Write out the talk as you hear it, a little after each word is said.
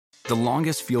The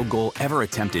longest field goal ever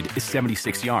attempted is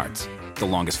 76 yards. The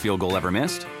longest field goal ever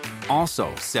missed?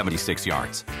 Also 76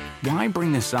 yards. Why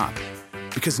bring this up?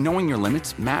 Because knowing your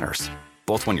limits matters,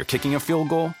 both when you're kicking a field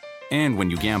goal and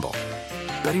when you gamble.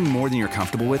 Betting more than you're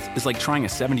comfortable with is like trying a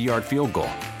 70-yard field goal.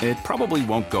 It probably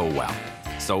won't go well.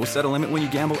 So set a limit when you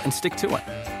gamble and stick to it.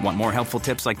 Want more helpful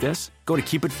tips like this? Go to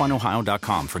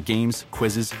keepitfunohio.com for games,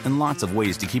 quizzes, and lots of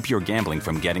ways to keep your gambling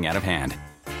from getting out of hand.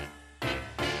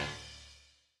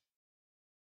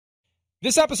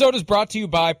 This episode is brought to you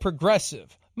by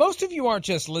Progressive. Most of you aren't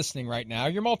just listening right now,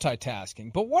 you're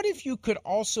multitasking. But what if you could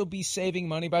also be saving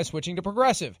money by switching to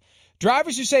Progressive?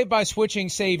 Drivers who save by switching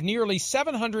save nearly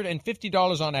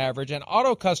 $750 on average, and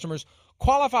auto customers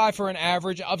qualify for an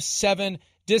average of 7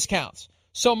 discounts.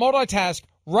 So multitask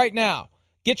right now.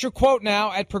 Get your quote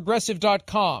now at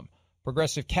Progressive.com.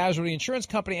 Progressive Casualty Insurance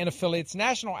Company and affiliates,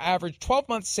 national average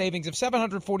 12-month savings of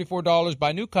 $744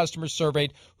 by new customers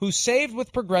surveyed who saved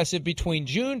with Progressive between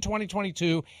June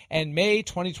 2022 and May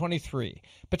 2023.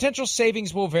 Potential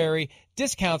savings will vary.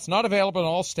 Discounts not available in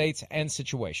all states and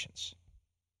situations.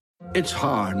 It's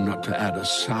hard not to add a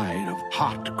side of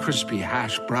hot, crispy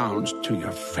hash browns to your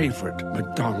favorite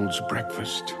McDonald's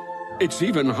breakfast. It's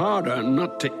even harder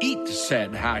not to eat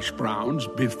said hash browns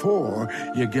before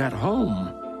you get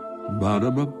home.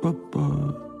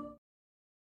 Ba-da-ba-ba-ba.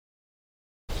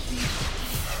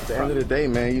 At the end of the day,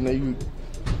 man,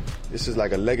 this is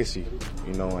like a legacy,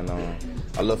 and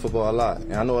I love football a lot,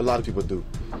 and I know a lot of people do,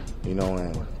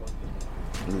 and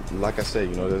like I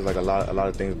said, there's like a lot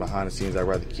of things behind the scenes I'd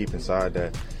rather keep inside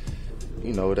that,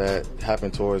 that happen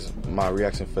towards my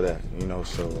reaction for that,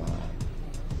 so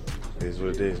it is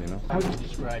what it is, How would you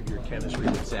describe your chemistry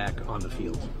with Zach on the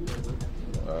field?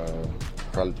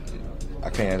 Probably, I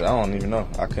don't even know.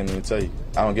 I couldn't even tell you.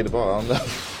 I don't get the ball. I don't know.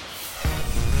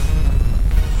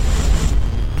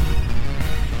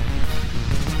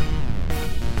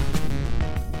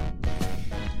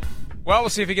 Well, we'll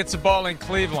see if he gets the ball in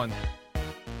Cleveland.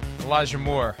 Elijah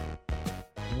Moore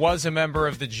was a member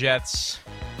of the Jets,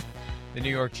 the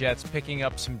New York Jets, picking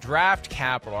up some draft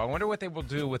capital. I wonder what they will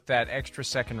do with that extra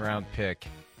second-round pick.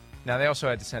 Now, they also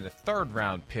had to send a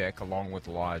third-round pick along with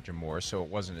Elijah Moore, so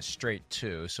it wasn't a straight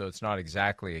 2. So it's not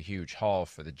exactly a huge haul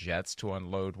for the Jets to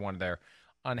unload one of their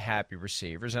unhappy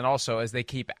receivers. And also, as they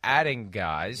keep adding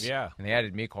guys, and they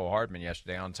added Mecole Hardman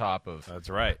yesterday on top of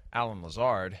Alan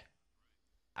Lazard.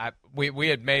 We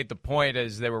had made the point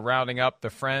as they were rounding up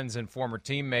the friends and former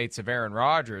teammates of Aaron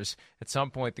Rodgers. At some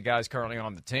point, the guys currently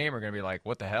on the team are going to be like,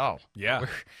 what the hell? Yeah.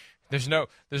 There's no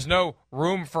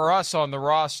room for us on the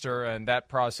roster, and that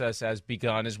process has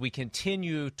begun as we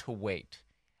continue to wait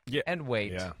and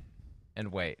wait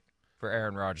and wait for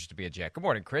Aaron Rodgers to be a Jet. Good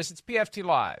morning, Chris. It's PFT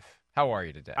Live. How are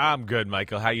you today? I'm good,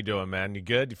 Michael. How you doing, man? You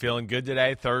good? You feeling good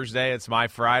today? Thursday, it's my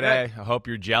Friday. I hope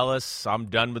you're jealous. I'm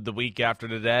done with the week after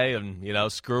today,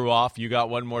 and, screw off. You got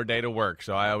one more day to work,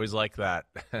 so I always like that.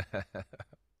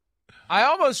 I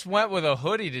almost went with a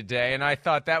hoodie today, and I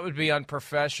thought that would be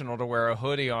unprofessional to wear a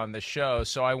hoodie on the show,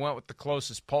 so I went with the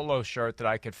closest polo shirt that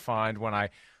I could find when I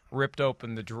ripped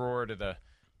open the drawer to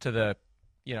the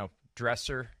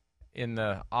dresser in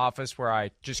the office where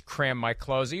I just cram my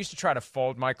clothes. I used to try to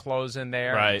fold my clothes in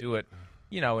there and do it,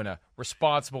 in a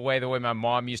responsible way, the way my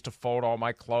mom used to fold all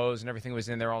my clothes and everything was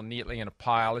in there all neatly in a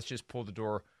pile. Let's just pull the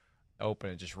door open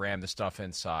and just ram the stuff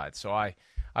inside. So I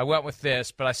went with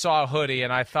this, but I saw a hoodie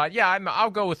and I thought, I'll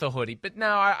go with a hoodie. But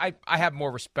now I have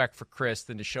more respect for Chris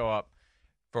than to show up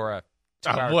for a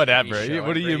whatever.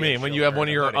 What do you mean? When you have one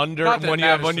of your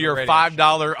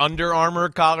 $5 Under Armour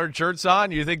collared shirts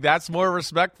on, you think that's more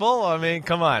respectful? I mean,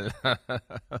 come on.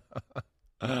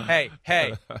 Hey.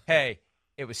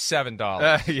 It was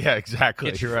 $7. Yeah,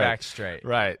 exactly. Get your facts straight.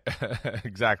 Right.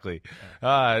 Exactly.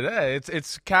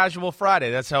 It's casual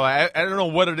Friday. That's how I don't know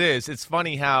what it is. It's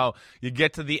funny how you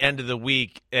get to the end of the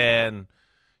week and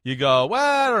you go,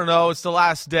 well, I don't know, it's the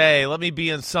last day. Let me be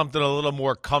in something a little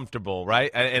more comfortable, right?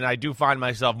 And I do find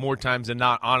myself more times than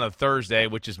not on a Thursday,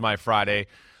 which is my Friday,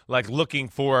 like looking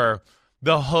for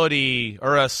the hoodie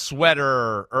or a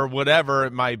sweater or whatever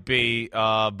it might be.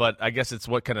 But I guess it's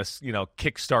what kind of,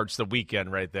 kickstarts the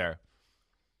weekend right there.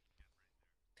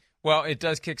 Well, it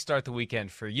does kickstart the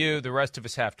weekend for you. The rest of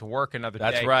us have to work another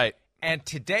day. That's right. And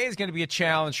today is going to be a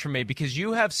challenge for me because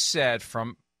you have said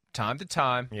from time to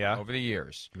time over the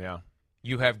years,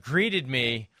 you have greeted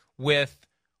me with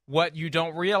what you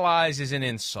don't realize is an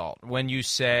insult when you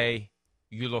say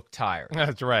you look tired.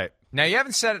 That's right. Now, you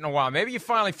haven't said it in a while. Maybe you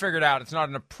finally figured out it's not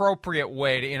an appropriate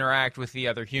way to interact with the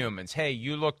other humans. Hey,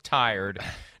 you look tired.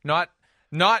 Not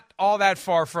all that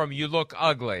far from you look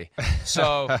ugly.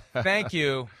 So thank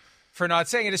you for not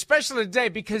saying it, especially today,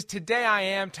 because today I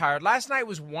am tired. Last night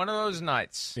was one of those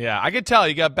nights. Yeah, I could tell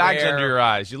you got bags under your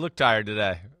eyes. You look tired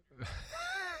today.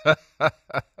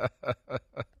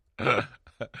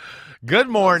 Good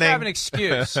morning. Let's have an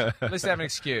excuse. Let's have an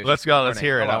excuse. Let's go. Let's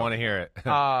hear it. Hello. I want to hear it.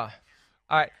 All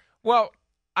right. Well,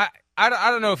 I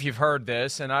don't know if you've heard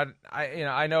this, and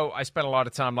I know I spent a lot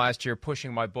of time last year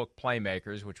pushing my book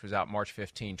Playmakers, which was out March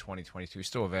 15, 2022,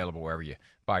 still available wherever you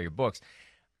buy your books.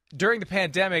 During the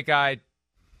pandemic, I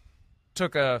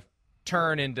took a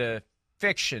turn into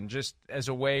fiction just as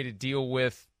a way to deal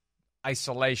with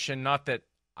isolation. Not that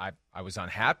I was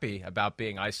unhappy about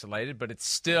being isolated, but it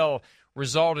still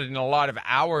resulted in a lot of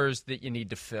hours that you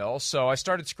need to fill. So I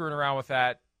started screwing around with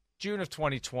that June of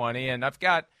 2020, and I've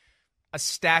got a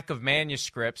stack of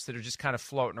manuscripts that are just kind of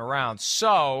floating around.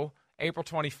 So April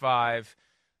 25,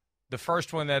 the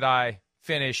first one that I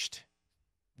finished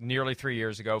nearly 3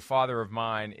 years ago, Father of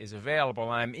Mine, is available.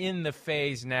 And I'm in the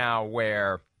phase now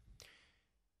where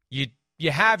you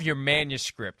have your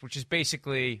manuscript, which is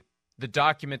basically the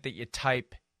document that you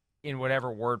type in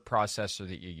whatever word processor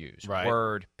that you use. Right.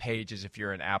 Word, Pages if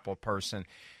you're an Apple person.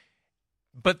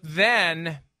 But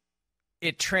then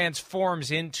it transforms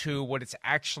into what it's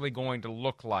actually going to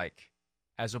look like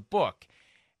as a book.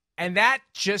 And that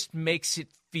just makes it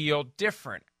feel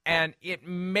different. And it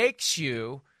makes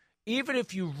you, even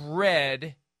if you've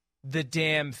read the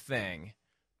damn thing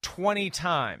 20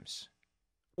 times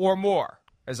or more,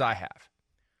 as I have,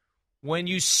 when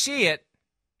you see it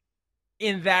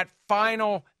in that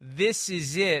final, this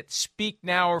is it, speak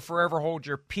now or forever hold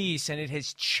your peace, and it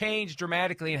has changed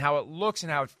dramatically in how it looks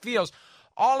and how it feels,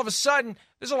 all of a sudden,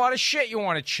 there's a lot of shit you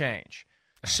want to change.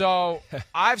 So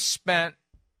I've spent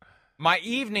my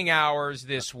evening hours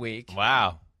this week.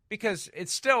 Wow. Because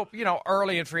it's still,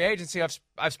 early in free agency.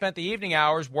 I've spent the evening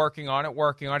hours working on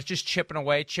it, just chipping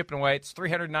away. It's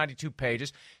 392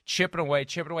 pages, chipping away.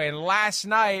 And last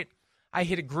night, I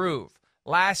hit a groove.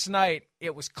 Last night,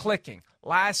 it was clicking.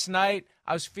 Last night,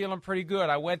 I was feeling pretty good.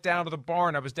 I went down to the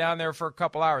barn. I was down there for a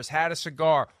couple hours, had a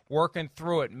cigar, working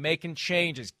through it, making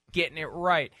changes, getting it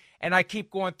right. And I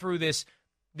keep going through this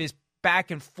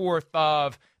back and forth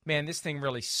of, man, this thing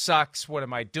really sucks. What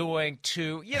am I doing?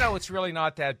 To, it's really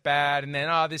not that bad. And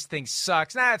then, this thing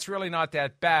sucks. Nah, it's really not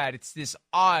that bad. It's this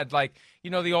odd,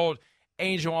 the old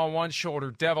angel on one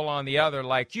shoulder, devil on the other.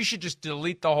 Like, you should just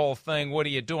delete the whole thing. What are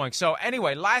you doing? So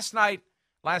anyway, last night,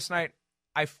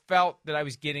 I felt that I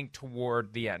was getting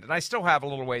toward the end. And I still have a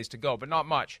little ways to go, but not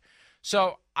much.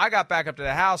 So I got back up to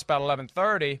the house about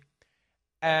 11:30,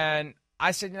 and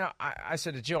I said, I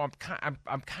said to Jill,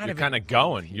 I'm kind of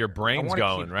going. Your brain's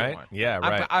going, right? Going. Yeah,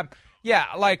 right.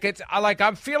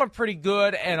 I'm feeling pretty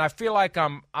good, and I feel like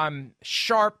I'm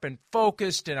sharp and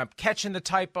focused, and I'm catching the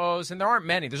typos. And there aren't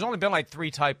many. There's only been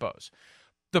 3 typos.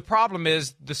 The problem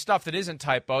is the stuff that isn't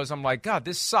typos. I'm like, God,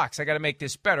 this sucks. I got to make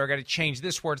this better. I got to change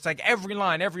this word. It's like every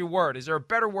line, every word. Is there a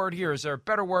better word here? Is there a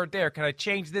better word there? Can I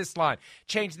change this line?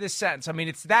 Change this sentence? I mean,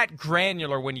 it's that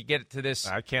granular when you get to this.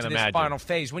 I can't this imagine. Final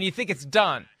phase. When you think it's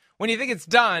done.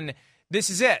 This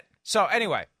is it. So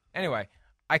anyway,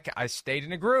 I stayed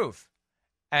in a groove,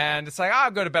 and it's like, I'll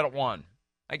go to bed at 1.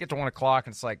 I get to 1 o'clock,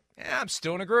 and it's like, I'm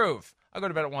still in a groove. I'll go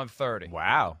to bed at 1:30.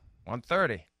 Wow.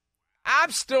 1:30.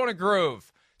 I'm still in a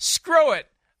groove. Screw it.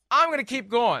 I'm going to keep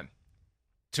going.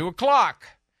 2 o'clock.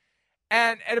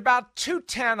 And at about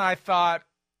 2:10, I thought,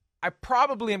 I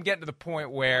probably am getting to the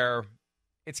point where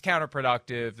it's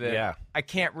counterproductive, that I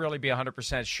can't really be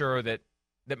 100% sure that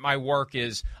my work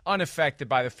is unaffected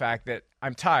by the fact that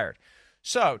I'm tired.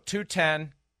 So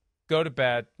 2:10, go to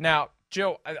bed. Now,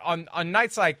 Jill, on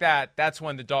nights like that, that's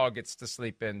when the dog gets to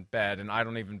sleep in bed, and I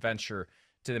don't even venture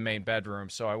to the main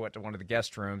bedroom. So I went to one of the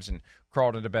guest rooms and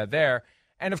crawled into bed there.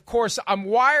 And, of course, I'm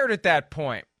wired at that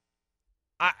point.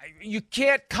 You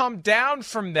can't come down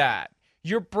from that.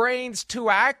 Your brain's too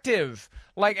active.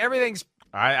 Like, everything's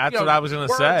that's what I was going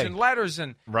to say. And letters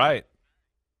and right.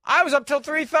 I was up till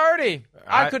 3:30.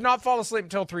 I could not fall asleep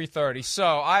until 3:30.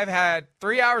 So I've had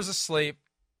 3 hours of sleep,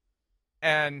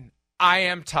 and I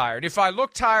am tired. If I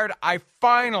look tired, I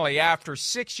finally, after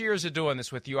 6 years of doing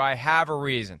this with you, I have a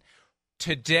reason.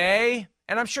 Today,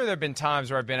 and I'm sure there have been times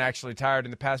where I've been actually tired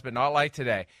in the past, but not like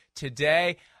today.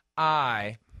 Today,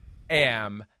 I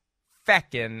am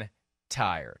feckin'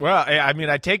 tired. Well, I mean,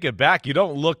 I take it back. You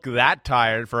don't look that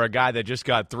tired for a guy that just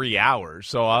got 3 hours.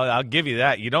 So I'll give you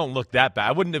that. You don't look that bad.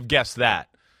 I wouldn't have guessed that.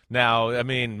 Now, I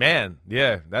mean, man,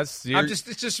 yeah, it's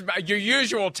just your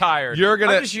usual tired.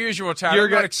 I'm just usual tired.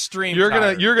 You're extreme. You're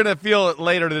gonna feel it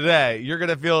later today.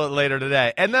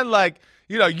 And then,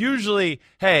 usually,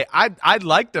 hey, I'd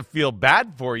like to feel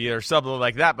bad for you or something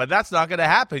like that, but that's not going to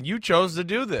happen. You chose to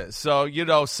do this. So,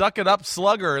 suck it up,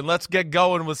 slugger, and let's get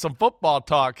going with some football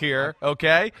talk here,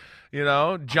 okay?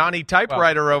 Johnny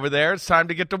Typewriter over there, it's time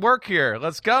to get to work here.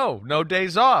 Let's go. No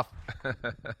days off.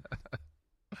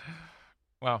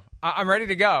 Well, I'm ready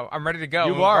to go.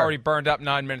 You We've are. already burned up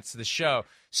 9 minutes of the show.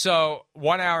 So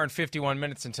 1 hour and 51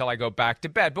 minutes until I go back to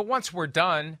bed. But once we're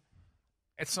done,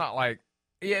 it's not like,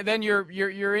 then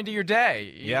you're into your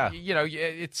day. Yeah.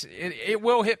 It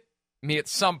will hit me at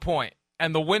some point,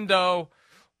 and the window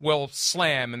will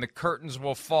slam and the curtains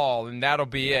will fall, and that'll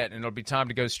be it, and it'll be time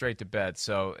to go straight to bed.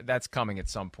 So that's coming at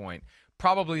some point,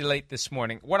 probably late this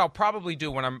morning. What I'll probably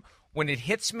do when it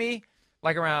hits me,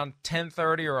 like around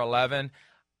 10:30 or 11,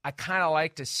 I kind of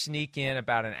like to sneak in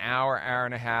about an hour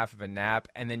and a half of a nap,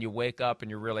 and then you wake up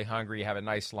and you're really hungry, you have a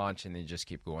nice lunch, and then you just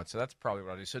keep going. So that's probably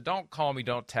what I'll do. So don't call me,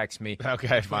 don't text me. Okay,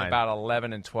 Between fine. about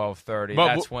 11 and 12:30.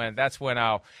 But That's when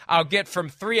I'll get from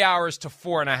 3 hours to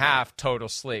 4.5 total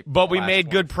sleep. But we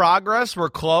made good progress. We're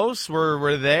close.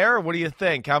 We're there. What do you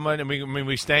think? How much?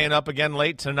 We staying up again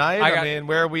late tonight?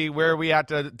 Where are we at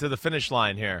to the finish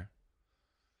line here?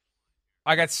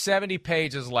 I got 70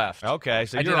 pages left. Okay,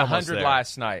 so I you're did almost 100 there.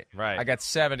 last night. Right. I got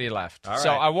 70 left. All So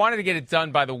right. I wanted to get it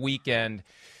done by the weekend,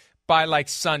 by like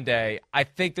Sunday. I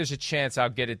think there's a chance I'll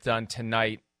get it done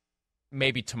tonight,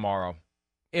 maybe tomorrow.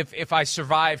 If I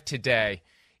survive today,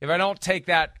 if I don't take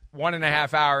that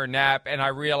 1.5 hour nap and I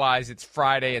realize it's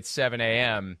Friday at 7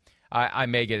 a.m., I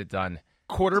may get it done.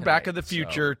 Quarterback tonight. of the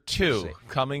Future So, 2 we'll see.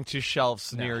 coming to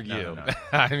shelves near you. no.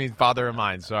 I mean, father of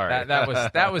mine. Sorry, That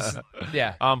was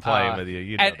yeah. I'm playing with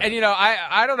you. And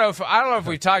I don't know if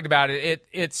we've talked about it.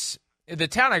 It's the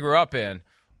town I grew up in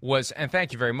was, and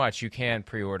thank you very much. You can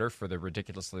pre-order for the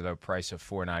ridiculously low price of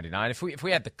 $4.99. If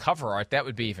we had the cover art, that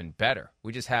would be even better.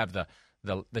 We just have the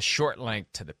short link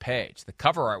to the page. The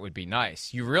cover art would be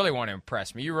nice. You really want to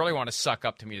impress me. You really want to suck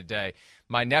up to me today.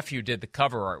 My nephew did the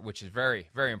cover art, which is very,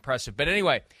 very impressive. But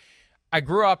anyway, I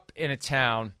grew up in a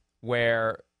town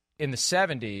where in the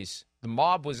 70s, the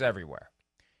mob was everywhere.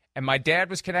 And my dad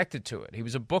was connected to it. He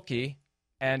was a bookie.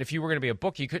 And if you were going to be a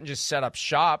bookie, you couldn't just set up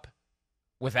shop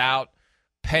without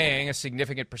paying a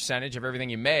significant percentage of everything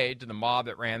you made to the mob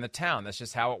that ran the town. That's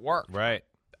just how it worked. Right.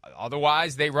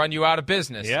 Otherwise, they run you out of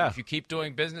business. Yeah. If you keep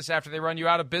doing business after they run you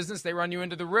out of business, they run you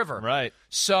into the river. Right.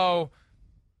 So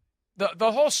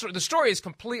the story is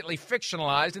completely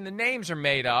fictionalized, and the names are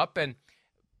made up.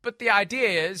 But the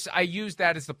idea is I use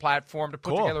that as the platform to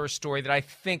put together a story that I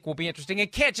think will be interesting.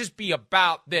 It can't just be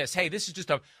about this. Hey, this is just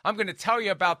I'm going to tell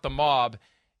you about the mob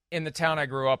in the town I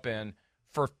grew up in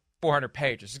for 400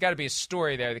 pages. There's got to be a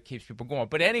story there that keeps people going.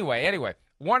 But anyway,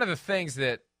 one of the things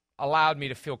that allowed me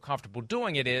to feel comfortable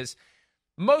doing it is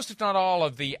most, if not all,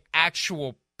 of the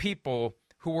actual people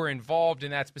who were involved in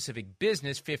that specific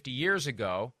business 50 years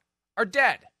ago are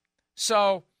dead.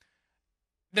 So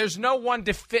there's no one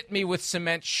to fit me with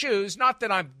cement shoes. Not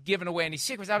that I'm giving away any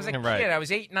secrets. I was a kid. I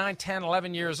was 8, 9, 10,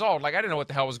 11 years old. Like, I didn't know what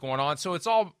the hell was going on. So it's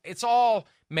all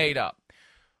made up.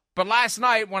 But last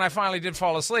night, when I finally did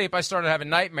fall asleep, I started having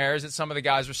nightmares that some of the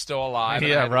guys were still alive.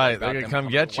 Yeah, right. They're going to come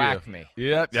get you. Whack me.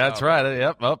 Yep, that's right.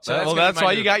 Yep. So that's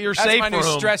why you got your safe room. That's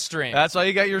my new stress stream. That's why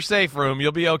you got your safe room.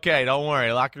 You'll be okay. Don't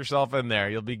worry. Lock yourself in there.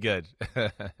 You'll be good.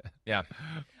 Yeah.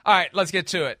 All right, let's get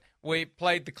to it. We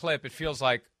played the clip. It feels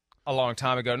like a long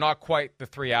time ago. Not quite the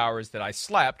 3 hours that I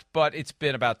slept, but it's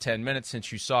been about 10 minutes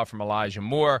since you saw from Elijah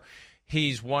Moore.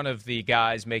 He's one of the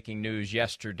guys making news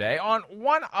yesterday on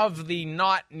one of the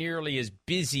not nearly as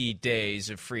busy days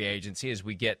of free agency as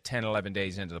we get 10, 11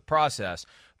 days into the process.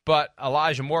 But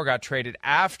Elijah Moore got traded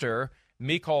after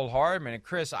Mecole Hardman. And,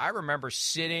 Chris, I remember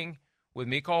sitting with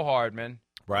Mecole Hardman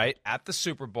at the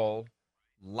Super Bowl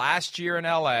last year in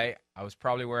L.A. I was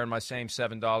probably wearing my same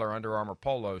 $7 Under Armour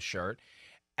polo shirt.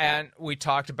 And we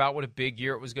talked about what a big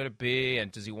year it was going to be,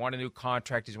 and does he want a new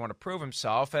contract? Does he want to prove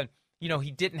himself? And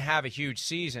he didn't have a huge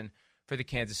season for the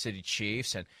Kansas City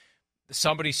Chiefs. And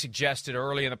somebody suggested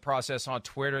early in the process on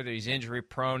Twitter that he's injury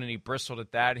prone, and he bristled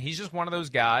at that. And he's just one of those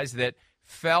guys that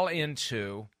fell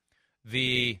into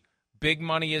the big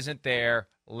money isn't there,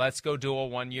 let's go do a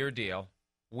one-year deal.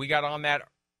 We got on that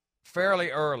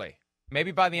fairly early,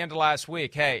 maybe by the end of last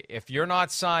week. Hey, if you're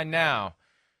not signed now,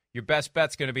 your best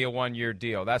bet's going to be a one-year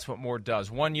deal. That's what Moore does.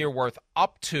 1 year worth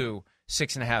up to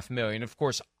 $6.5 million. Of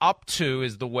course, up to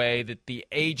is the way that the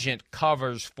agent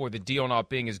covers for the deal not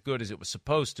being as good as it was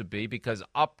supposed to be, because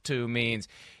up to means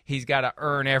he's got to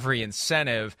earn every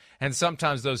incentive, and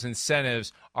sometimes those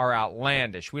incentives are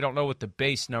outlandish. We don't know what the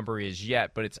base number is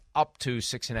yet, but it's up to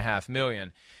 $6.5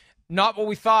 million. Not what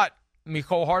we thought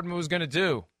Mecole Hardman was going to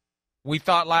do. We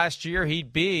thought last year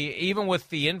he'd be, even with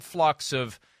the influx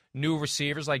of new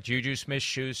receivers like Juju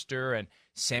Smith-Schuster and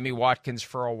Sammy Watkins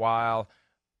for a while,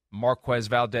 Marquez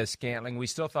Valdez-Scantling, we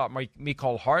still thought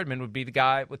Mecole Hardman would be the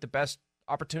guy with the best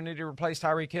opportunity to replace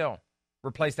Tyreek Hill,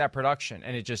 replace that production,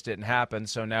 and it just didn't happen.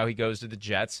 So now he goes to the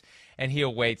Jets, and he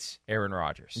awaits Aaron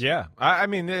Rodgers. Yeah, I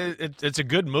mean, it's a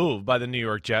good move by the New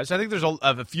York Jets. I think there's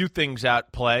a few things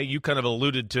at play. You kind of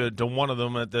alluded to one of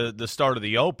them at the start of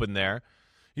the open there.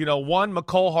 You know, one,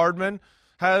 Mecole Hardman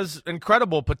has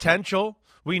incredible potential.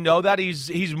 We know that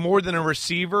he's more than a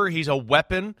receiver. He's a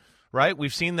weapon, right?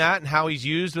 We've seen that and how he's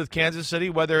used with Kansas City,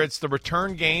 whether it's the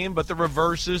return game, but the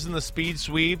reverses and the speed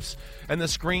sweeps and the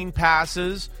screen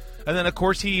passes. And then, of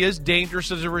course, he is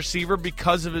dangerous as a receiver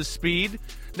because of his speed.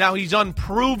 Now, he's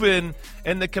unproven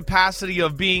in the capacity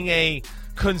of being a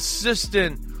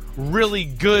consistent, really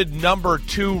good number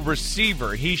 2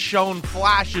 receiver. He's shown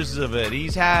flashes of it.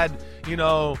 He's had,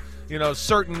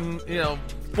 certain,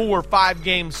 4 or 5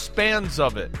 game spans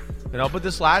of it. But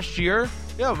this last year,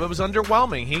 it was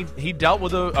underwhelming. He dealt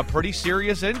with a pretty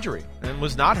serious injury and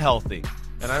was not healthy.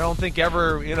 And I don't think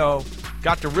ever,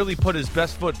 got to really put his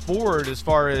best foot forward as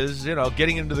far as,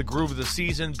 getting into the groove of the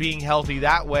season, being healthy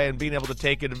that way, and being able to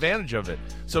take advantage of it.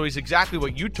 So he's exactly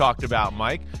what you talked about,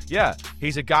 Mike. Yeah,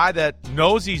 he's a guy that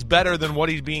knows he's better than what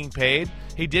he's being paid.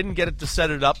 He didn't get it to set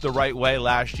it up the right way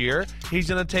last year. He's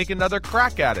going to take another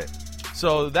crack at it.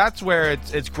 So that's where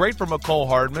it's great for Mecole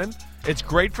Hardman. It's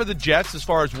great for the Jets as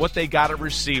far as what they got at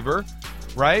receiver,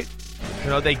 right?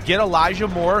 They get Elijah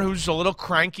Moore, who's a little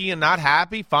cranky and not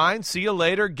happy. Fine, see you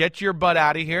later. Get your butt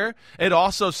out of here. It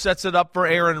also sets it up for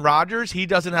Aaron Rodgers. He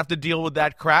doesn't have to deal with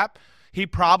that crap. He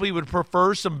probably would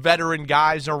prefer some veteran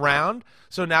guys around.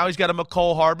 So now he's got a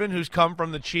Mecole Hardman who's come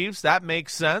from the Chiefs. That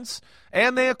makes sense.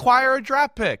 And they acquire a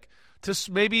draft pick. To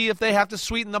maybe if they have to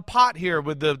sweeten the pot here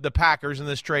with the Packers in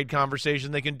this trade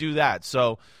conversation, they can do that.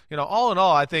 So, all in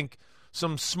all, I think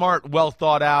some smart, well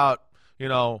thought out,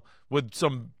 with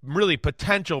some really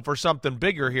potential for something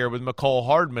bigger here with Mecole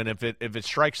Hardman if it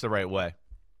strikes the right way.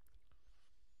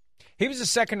 He was a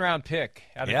second-round pick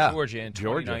out of Georgia in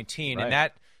 2019, right. And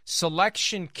that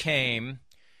selection came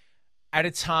at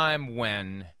a time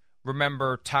when,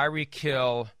 remember, Tyreek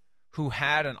Hill, who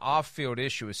had an off-field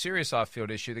issue, a serious off-field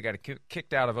issue that got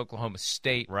kicked out of Oklahoma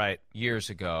State years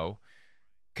ago,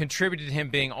 contributed to him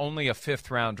being only a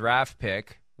fifth-round draft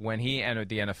pick when he entered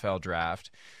the NFL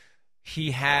draft.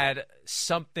 He had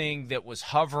something that was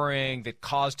hovering that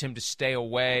caused him to stay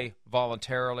away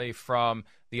voluntarily from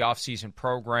the offseason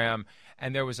program,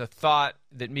 and there was a thought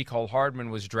that Mecole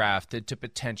Hardman was drafted to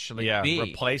potentially be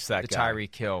replace that the guy.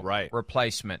 Tyreek Hill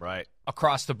replacement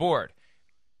across the board.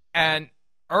 And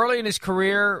early in his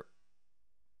career,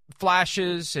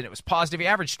 flashes, and it was positive. He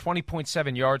averaged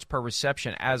 20.7 yards per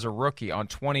reception as a rookie on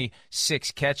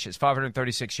 26 catches,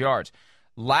 536 yards.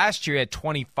 Last year, he had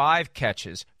 25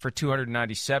 catches for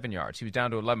 297 yards. He was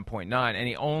down to 11.9, and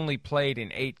he only played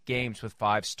in 8 games with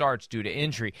 5 starts due to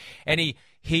injury. And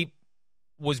he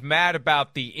was mad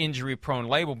about the injury-prone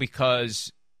label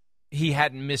because he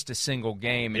hadn't missed a single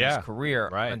game in his career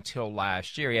until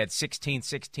last year. He had 16,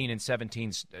 and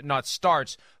 17, not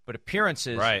starts, but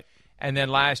appearances. Right. And then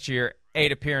last year,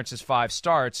 8 appearances, 5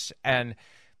 starts. And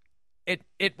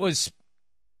it was...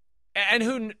 And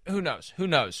who knows? Who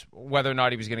knows whether or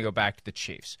not he was going to go back to the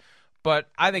Chiefs. But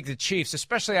I think the Chiefs,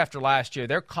 especially after last year,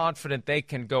 they're confident they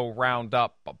can go round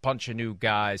up a bunch of new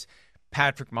guys.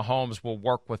 Patrick Mahomes will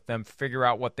work with them, figure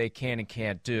out what they can and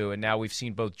can't do. And now we've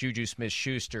seen both Juju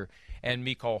Smith-Schuster and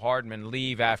Mecole Hardman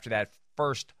leave after that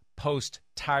first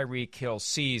post-Tyreek Hill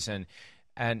season.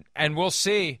 And we'll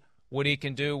see what he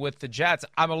can do with the Jets.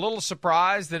 I'm a little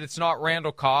surprised that it's not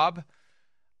Randall Cobb.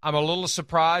 I'm a little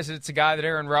surprised that it's a guy that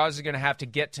Aaron Rodgers is going to have to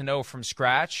get to know from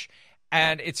scratch.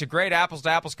 And it's a great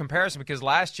apples-to-apples comparison because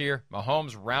last year,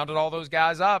 Mahomes rounded all those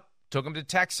guys up, took them to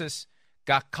Texas,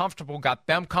 got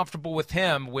them comfortable with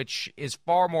him, which is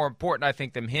far more important, I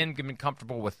think, than him getting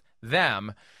comfortable with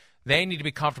them. They need to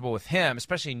be comfortable with him,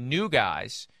 especially new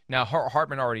guys. Now,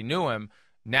 Hardman already knew him.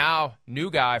 Now,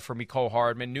 new guy for Mecole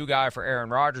Hardman, new guy for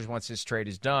Aaron Rodgers once this trade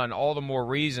is done. All the more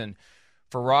reason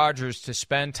for Rodgers to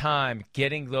spend time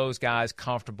getting those guys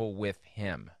comfortable with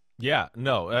him. Yeah,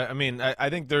 no, I mean, I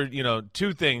think there are,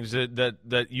 2 things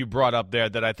that you brought up there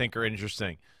that I think are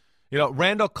interesting.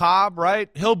 Randall Cobb, right?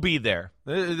 He'll be there.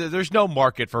 There's no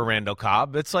market for Randall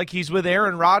Cobb. It's like he's with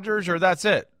Aaron Rodgers or that's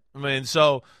it. I mean,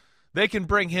 so they can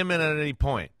bring him in at any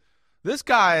point. This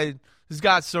guy has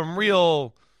got some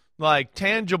real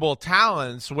tangible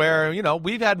talents where,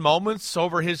 we've had moments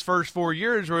over his first 4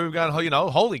 years where we've gone,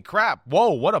 holy crap,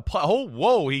 whoa, what a play,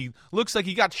 whoa, he looks like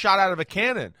he got shot out of a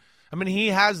cannon. I mean, he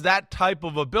has that type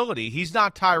of ability. He's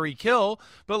not Tyreek Hill,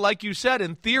 but like you said,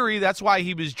 in theory, that's why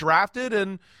he was drafted,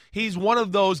 and he's one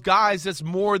of those guys that's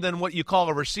more than what you call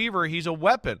a receiver. He's a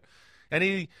weapon. And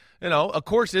he, of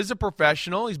course, is a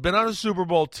professional. He's been on a Super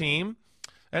Bowl team.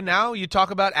 And now you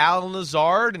talk about Allen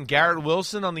Lazard and Garrett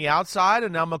Wilson on the outside,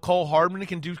 and now Mecole Hardman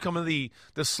can do some of the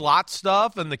slot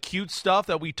stuff and the cute stuff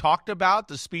that we talked about,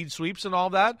 the speed sweeps and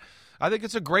all that. I think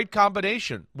it's a great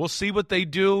combination. We'll see what they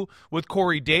do with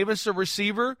Corey Davis, a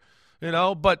receiver,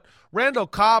 But Randall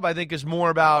Cobb, I think, is more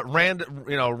about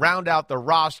round out the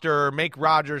roster, make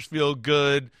Rodgers feel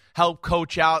good, help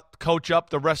coach up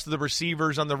the rest of the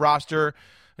receivers on the roster.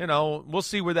 We'll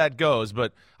see where that goes.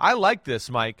 But I like this,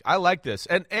 Mike. I like this.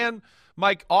 And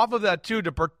Mike, off of that, too,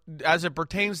 as it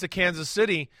pertains to Kansas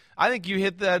City, I think you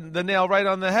hit the nail right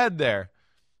on the head there.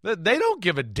 They don't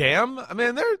give a damn. I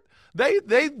mean,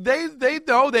 they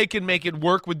know they can make it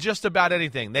work with just about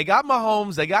anything. They got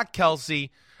Mahomes. They got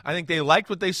Kelsey. I think they liked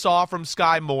what they saw from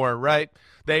Sky Moore, right?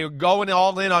 They were going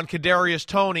all in on Kadarius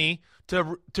Toney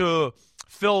to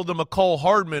fill the Mecole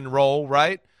Hardman role,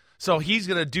 right? So he's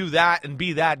going to do that and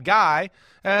be that guy.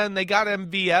 And they got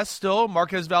MVS still,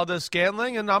 Marquez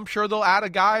Valdez-Scantling, and I'm sure they'll add a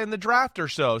guy in the draft or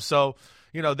so. So,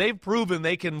 they've proven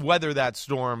they can weather that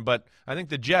storm. But I think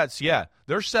the Jets,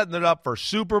 they're setting it up for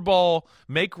Super Bowl,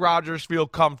 make Rodgers feel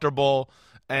comfortable,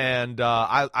 and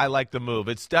I like the move.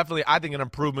 It's definitely, I think, an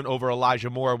improvement over Elijah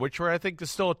Moore, which I think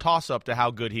is still a toss-up to how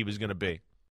good he was going to be.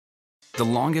 The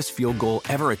longest field goal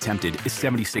ever attempted is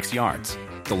 76 yards.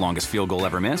 The longest field goal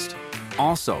ever missed?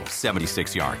 Also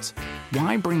 76 yards.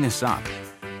 Why bring this up?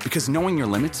 Because knowing your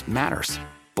limits matters,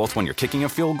 both when you're kicking a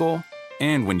field goal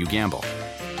and when you gamble.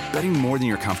 Betting more than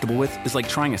you're comfortable with is like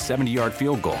trying a 70-yard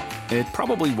field goal. It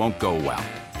probably won't go well.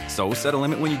 So set a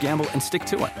limit when you gamble and stick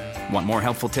to it. Want more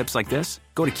helpful tips like this?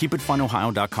 Go to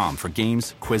keepitfunohio.com for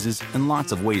games, quizzes, and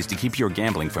lots of ways to keep your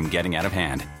gambling from getting out of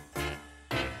hand.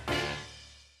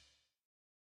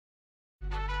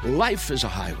 Life is a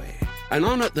highway, and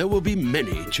on it there will be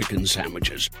many chicken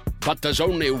sandwiches. But there's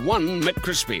only one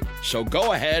McCrispy. So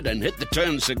go ahead and hit the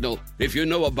turn signal if you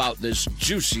know about this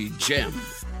juicy gem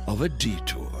of a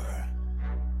detour.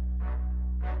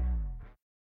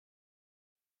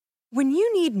 When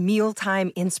you need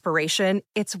mealtime inspiration,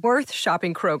 it's worth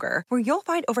shopping Kroger, where you'll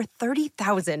find over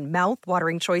 30,000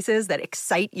 mouth-watering choices that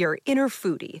excite your inner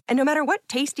foodie. And no matter what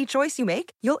tasty choice you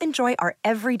make, you'll enjoy our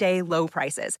everyday low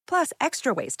prices, plus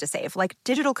extra ways to save, like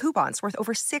digital coupons worth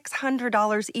over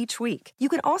 $600 each week. You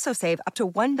can also save up to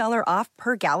 $1 off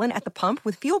per gallon at the pump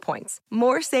with fuel points.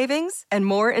 More savings and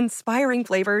more inspiring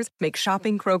flavors make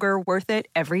shopping Kroger worth it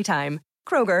every time.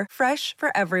 Kroger, fresh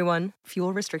for everyone.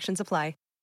 Fuel restrictions apply.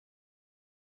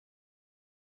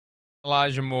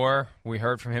 Elijah Moore, we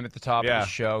heard from him at the top of the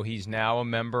show. He's now a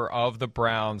member of the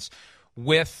Browns.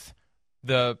 With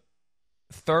the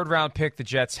third-round pick the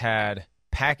Jets had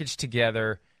packaged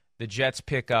together, the Jets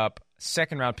pick up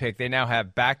second-round pick. They now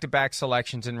have back-to-back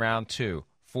selections in round 2,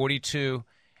 42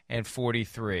 and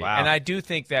 43. Wow. And I do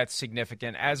think that's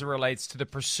significant as it relates to the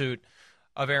pursuit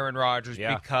of Aaron Rodgers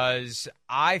because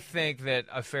I think that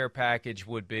a fair package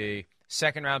would be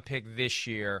second-round pick this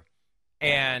year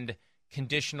and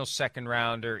conditional second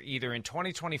rounder either in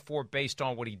 2024 based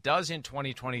on what he does in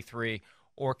 2023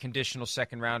 or conditional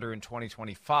second rounder in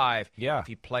 2025 if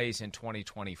he plays in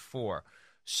 2024.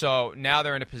 So now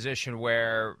they're in a position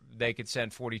where they could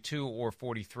send 42 or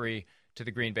 43 to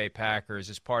the Green Bay Packers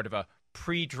as part of a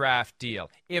pre-draft deal.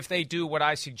 If they do what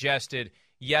I suggested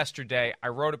yesterday, I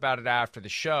wrote about it after the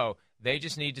show, they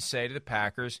just need to say to the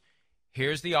Packers,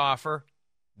 here's the offer.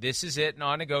 This is it,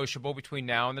 non-negotiable between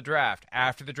now and the draft.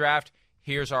 After the draft,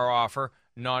 here's our offer,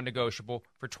 non-negotiable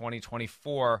for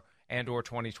 2024 and or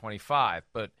 2025.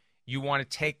 But you want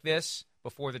to take this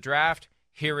before the draft?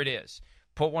 Here it is.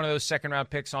 Put one of those second-round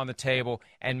picks on the table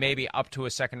and maybe up to a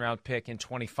second-round pick in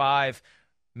 25,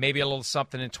 maybe a little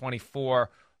something in 24,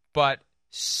 but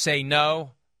say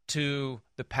no to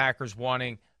the Packers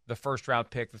wanting the first-round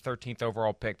pick, the 13th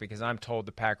overall pick, because I'm told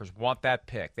the Packers want that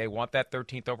pick. They want that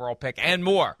 13th overall pick and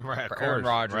more for Aaron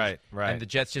Rodgers. Right. And the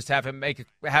Jets just have to make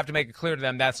it clear to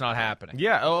them that's not happening.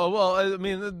 Yeah. Well, I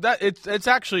mean,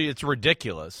 it's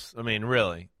ridiculous. I mean,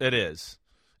 really, it is.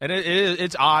 And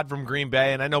it's odd from Green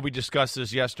Bay, and I know we discussed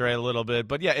this yesterday a little bit,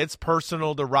 but it's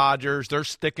personal to Rodgers. They're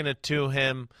sticking it to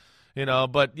him.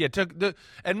 But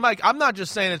and Mike, I'm not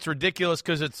just saying it's ridiculous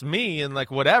because it's me and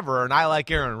like whatever, and I like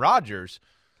Aaron Rodgers.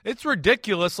 It's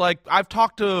ridiculous. Like, I've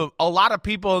talked to a lot of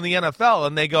people in the NFL,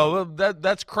 and they go, well,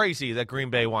 that's crazy that Green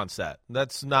Bay wants that.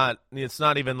 It's not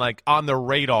even, like, on the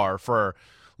radar for,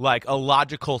 like, a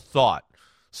logical thought.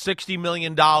 $60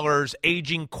 million,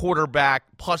 aging quarterback,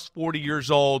 plus 40 years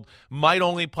old, might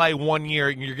only play 1 year,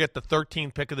 and you get the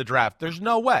 13th pick of the draft. There's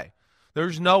no way.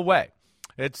 There's no way.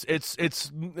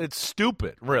 It's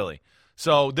stupid, really.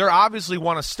 So they obviously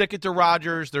want to stick it to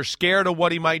Rodgers. They're scared of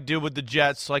what he might do with the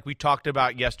Jets, like we talked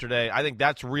about yesterday. I think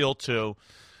that's real, too.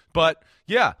 But,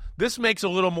 yeah, this makes a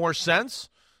little more sense.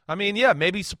 I mean, yeah,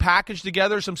 maybe package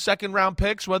together some second-round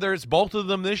picks, whether it's both of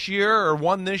them this year or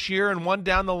one this year and one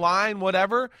down the line,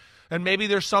 whatever, and maybe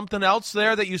there's something else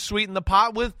there that you sweeten the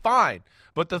pot with, fine.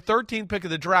 But the 13th pick of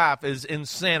the draft is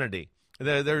insanity.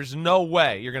 There's no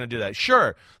way you're going to do that.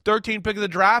 Sure, 13th pick of the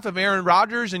draft of Aaron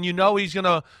Rodgers, and you know he's going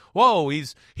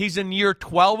to, he's in year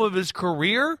 12 of his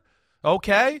career?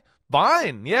 Okay,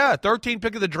 fine. Yeah, 13th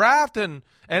pick of the draft and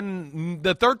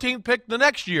the 13th pick the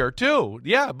next year, too.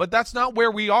 Yeah, but that's not where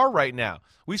we are right now.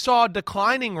 We saw a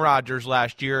declining Rodgers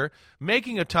last year,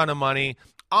 making a ton of money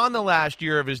on the last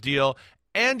year of his deal,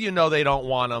 and you know they don't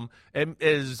want him. It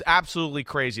is absolutely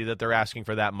crazy that they're asking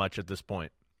for that much at this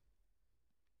point.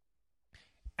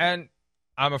 And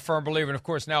I'm a firm believer, and of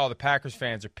course now all the Packers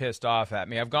fans are pissed off at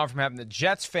me. I've gone from having the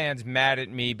Jets fans mad at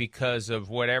me because of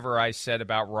whatever I said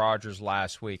about Rodgers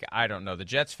last week. I don't know. The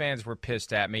Jets fans were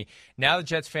pissed at me. Now the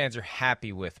Jets fans are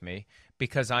happy with me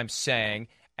because I'm saying,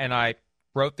 and I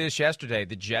wrote this yesterday,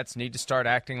 the Jets need to start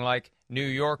acting like New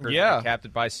Yorkers. Yeah. I capped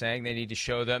it by saying they need to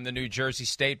show them the New Jersey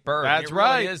State bird. That's right.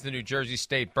 It really right. is the New Jersey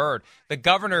State bird. The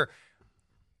governor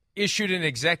issued an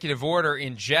executive order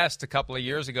in jest a couple of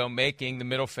years ago making the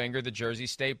middle finger the Jersey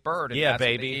State bird. And yeah, that's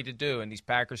baby. what they need to do. And these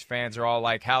Packers fans are all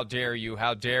like, how dare you?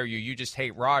 How dare you? You just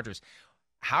hate Rodgers.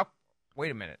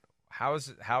 Wait a minute. How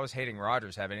is hating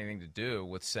Rodgers have anything to do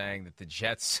with saying that the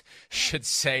Jets should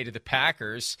say to the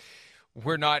Packers,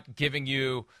 we're not giving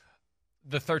you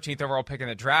the 13th overall pick in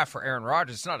the draft for Aaron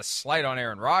Rodgers? It's not a slight on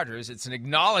Aaron Rodgers. It's an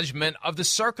acknowledgement of the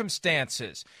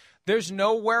circumstances. There's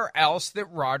nowhere else that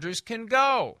Rodgers can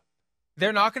go.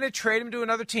 They're not going to trade him to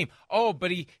another team. Oh,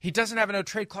 but he doesn't have a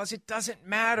no-trade clause. It doesn't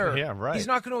matter. Yeah, right. He's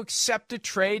not going to accept a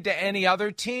trade to any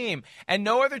other team. And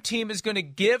no other team is going to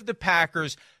give the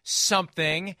Packers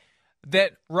something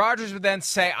that Rodgers would then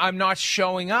say, I'm not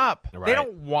showing up. Right. They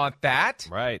don't want that.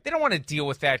 Right. They don't want to deal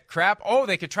with that crap. Oh,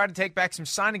 they could try to take back some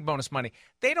signing bonus money.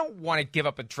 They don't want to give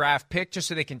up a draft pick just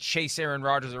so they can chase Aaron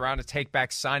Rodgers around to take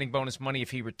back signing bonus money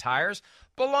if he retires.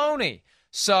 Baloney.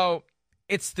 So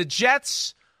it's the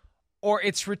Jets or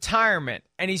it's retirement.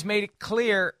 And he's made it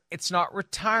clear it's not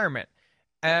retirement.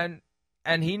 And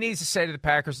he needs to say to the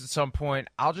Packers at some point,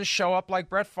 I'll just show up like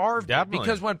Brett Favre did. Definitely.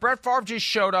 Because when Brett Favre just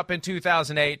showed up in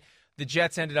 2008, the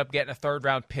Jets ended up getting a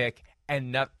third-round pick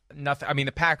and nothing. I mean,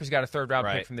 the Packers got a third-round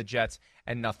pick from the Jets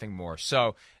and nothing more.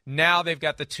 So now they've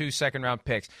got the 2 second-round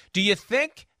picks. Do you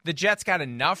think the Jets got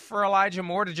enough for Elijah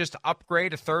Moore to just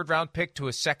upgrade a third-round pick to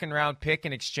a second-round pick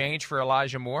in exchange for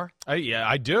Elijah Moore? Yeah,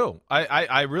 I do.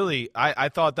 I really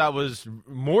thought that was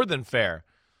more than fair.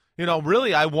 You know,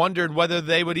 really, I wondered whether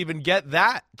they would even get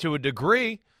that to a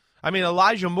degree. I mean,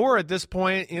 Elijah Moore at this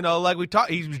point, you know, like we talked,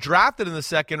 he was drafted in the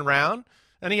second round,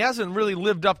 and he hasn't really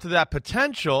lived up to that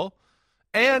potential,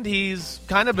 and he's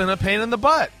kind of been a pain in the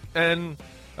butt. And,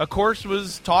 of course,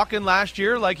 was talking last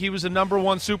year like he was a number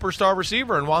one superstar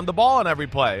receiver and wanted the ball on every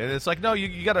play. And it's like, no,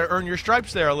 you got to earn your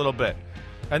stripes there a little bit.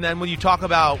 And then when you talk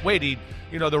about, the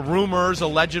rumors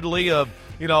allegedly of,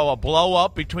 a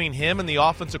blow-up between him and the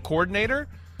offensive coordinator,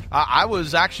 I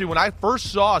was actually, when I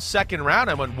first saw a second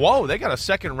round, I went, whoa, they got a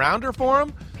second rounder for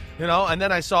him? And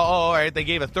then I saw, all right, they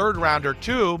gave a third rounder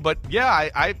too. But, yeah,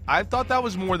 I thought that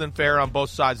was more than fair on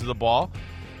both sides of the ball.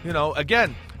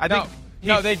 Again, I think.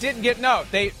 No, they didn't get,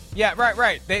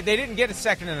 right. They didn't get a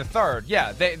second and a third.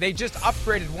 Yeah, they just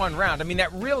upgraded one round. I mean,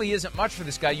 that really isn't much for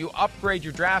this guy. You upgrade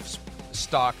your draft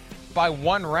stock by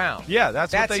one round. Yeah,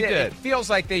 that's what they did. It feels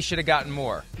like they should have gotten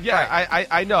more. Yeah, right.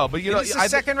 I know, but it's a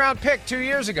second-round pick 2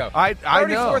 years ago. I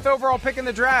know. 34th overall pick in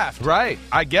the draft. Right,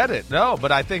 I get it. No,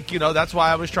 but I think that's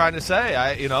why I was trying to say.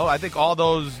 I think all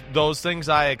those things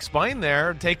I explained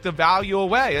there take the value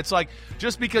away. It's like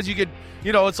just because you could,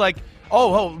 it's like.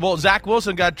 Oh, well, Zach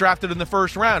Wilson got drafted in the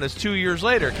first round. It's 2 years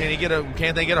later.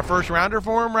 Can't they get a first rounder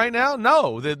for him right now?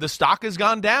 No, the stock has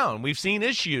gone down. We've seen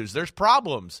issues. There's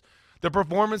problems. The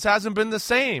performance hasn't been the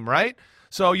same, right?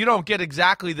 So you don't get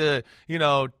exactly the,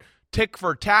 tick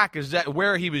for tack is that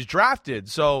where he was drafted.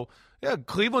 So yeah,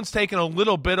 Cleveland's taken a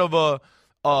little bit of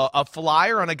a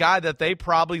flyer on a guy that they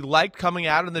probably liked coming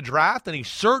out in the draft, and he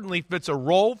certainly fits a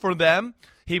role for them.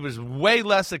 He was way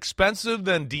less expensive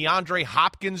than DeAndre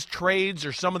Hopkins trades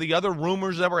or some of the other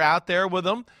rumors that were out there with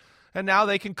him. And now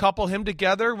they can couple him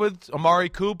together with Amari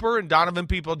Cooper and Donovan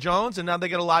People-Jones, and now they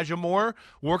get Elijah Moore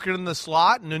working in the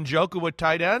slot and Njoku at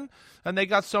tight end. and they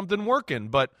got something working.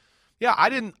 But yeah, I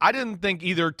didn't think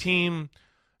either team,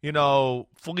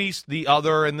 fleeced the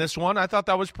other in this one. I thought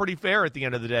that was pretty fair at the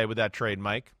end of the day with that trade,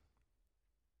 Mike.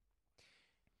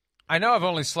 I know I've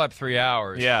only slept 3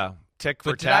 hours. Yeah. Tick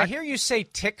for but tack. Did I hear you say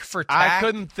tick for tack? I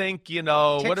couldn't think, Tick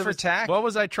for tack? What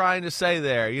was I trying to say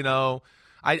there?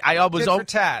 I was tit for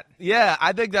tat. Yeah,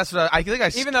 I think that's what I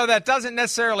think. Even though that doesn't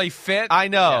necessarily fit. I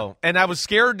know, and I was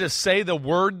scared to say the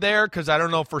word there because I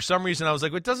don't know, for some reason I was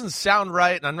like, it doesn't sound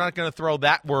right, and I'm not going to throw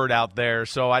that word out there,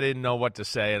 so I didn't know what to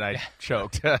say, and I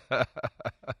choked.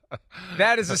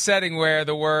 That is a setting where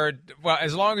the word, well,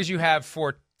 as long as you have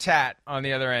for tat on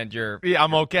the other end,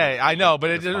 I'm okay. I know,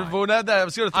 but I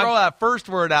was going to throw that first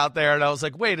word out there, and I was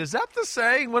like, wait, is that the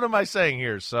saying? What am I saying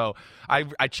here? So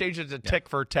I changed it to tick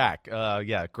for tack.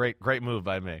 Great move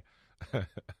by me.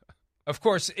 Of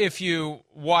course, if you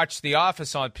watch The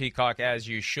Office on Peacock, as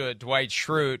you should, Dwight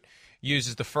Schrute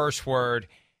uses the first word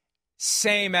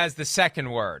same as the second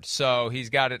word. So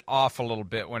he's got it off a little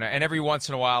bit. And every once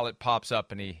in a while it pops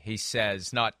up and he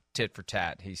says, not tit for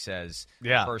tat, he says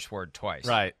the first word twice.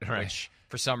 Right. Which,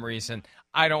 for some reason,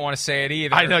 I don't want to say it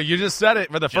either. I know, you just said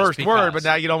it for the first word, but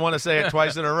now you don't want to say it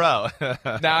twice in a row.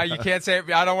 Now you can't say it.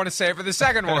 I don't want to say it for the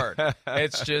second word.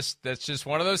 That's just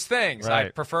one of those things. Right. I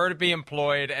prefer to be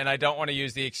employed, and I don't want to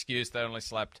use the excuse that I only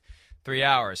slept 3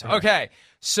 hours. Okay,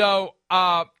 so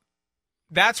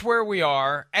that's where we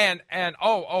are. And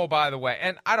by the way,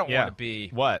 and I don't want to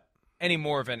be any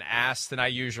more of an ass than I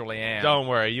usually am. Don't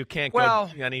worry. You can't go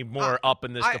any more up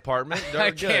in this department.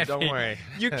 Don't worry.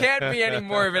 You can't be any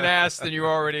more of an ass than you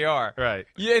already are. Right.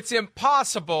 It's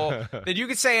impossible that you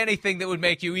could say anything that would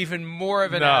make you even more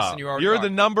of an ass than you already are. You're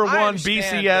the number one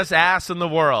BCS ass in the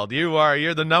world. You are.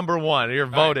 You're the number one. You're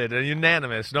voted and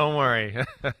unanimous. Don't worry.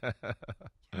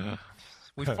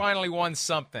 We finally won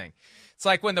something. It's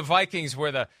like when the Vikings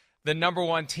were the number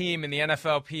one team in the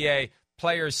NFLPA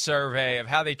players survey of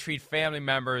how they treat family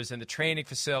members in the training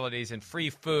facilities and free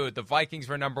food. The Vikings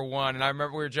were number one, and I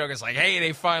remember we were joking. It's like, hey,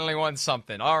 they finally won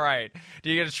something. All right.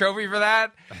 Do you get a trophy for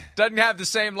that? Doesn't have the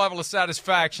same level of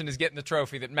satisfaction as getting the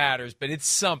trophy that matters, but it's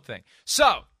something.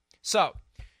 So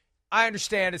I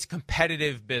understand it's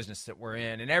competitive business that we're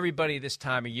in, and everybody this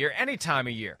time of year, any time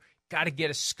of year, got to get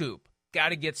a scoop. Got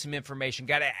to get some information,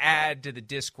 got to add to the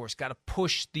discourse, got to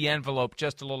push the envelope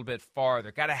just a little bit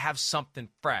farther, got to have something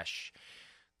fresh.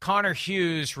 Connor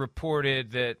Hughes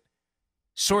reported that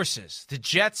sources, the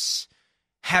Jets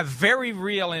have very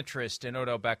real interest in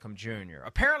Odell Beckham Jr.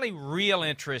 Apparently real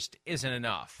interest isn't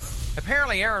enough.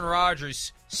 Apparently Aaron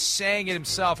Rodgers saying it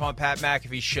himself on Pat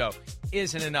McAfee's show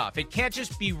isn't enough. It can't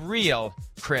just be real,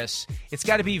 Chris. It's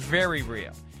got to be very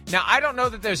real. Now, I don't know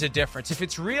that there's a difference. If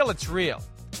it's real, it's real.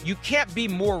 You can't be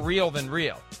more real than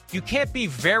real. You can't be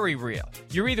very real.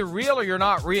 You're either real or you're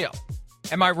not real.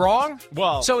 Am I wrong?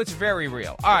 Well, so it's very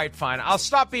real. All right, fine. I'll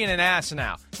stop being an ass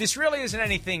now. This really isn't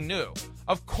anything new.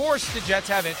 Of course the Jets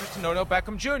have interest in Odell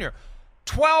Beckham Jr.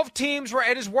 12 teams were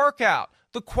at his workout.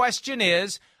 The question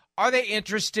is, are they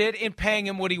interested in paying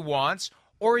him what he wants,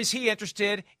 or is he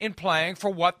interested in playing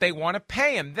for what they want to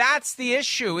pay him? That's the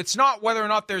issue. It's not whether or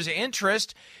not there's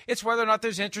interest. It's whether or not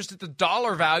there's interest at the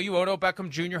dollar value Odell Beckham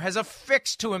Jr. has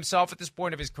affixed to himself at this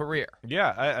point of his career.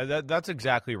 Yeah, that's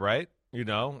exactly right.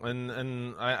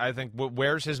 And I think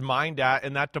where's his mind at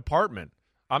in that department?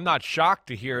 I'm not shocked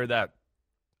to hear that.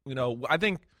 I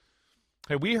think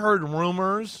we heard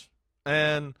rumors,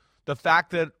 and the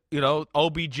fact that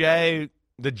OBJ,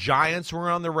 the Giants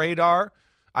were on the radar.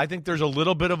 I think there's a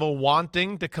little bit of a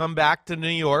wanting to come back to New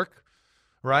York,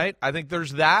 right? I think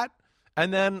there's that.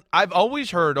 And then I've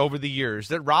always heard over the years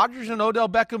that Rodgers and Odell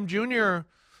Beckham Jr.,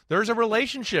 there's a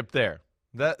relationship there.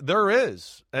 That there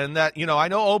is. And that, I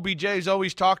know OBJ's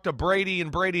always talked to Brady,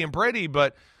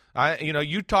 but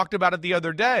you talked about it the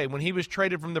other day when he was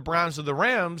traded from the Browns to the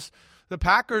Rams. The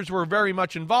Packers were very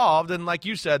much involved, and like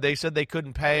you said, they said they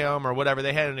couldn't pay him or whatever.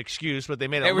 They had an excuse, but they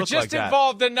made it look like that. They were just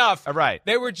involved enough. Right.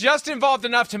 They were just involved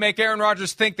enough to make Aaron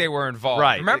Rodgers think they were involved.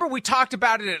 Right. Remember, we talked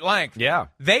about it at length. Yeah.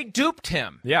 They duped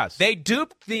him. Yes. They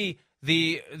duped the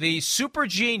super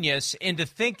genius into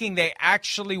thinking they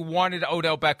actually wanted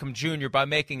Odell Beckham Jr. by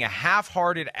making a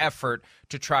half-hearted effort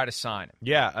to try to sign him.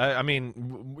 Yeah,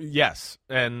 yes.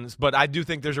 But I do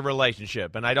think there's a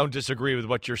relationship, and I don't disagree with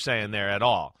what you're saying there at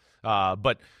all.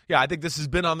 But, yeah, I think this has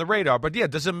been on the radar. But, yeah,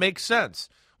 does it make sense?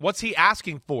 What's he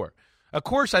asking for? Of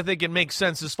course, I think it makes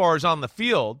sense as far as on the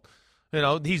field.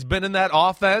 He's been in that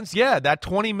offense. Yeah, that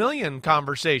 $20 million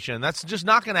conversation. That's just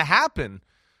not going to happen.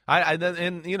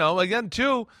 Again,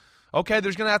 too, okay,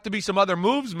 there's going to have to be some other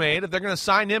moves made. If they're going to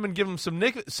sign him and give him some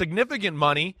significant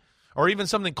money, or even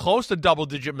something close to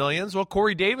double-digit millions. Well,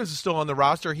 Corey Davis is still on the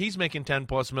roster. He's making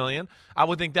 $10+ million. I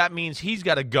would think that means he's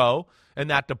got to go in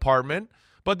that department.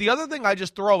 But the other thing I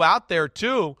just throw out there,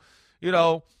 too,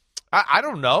 I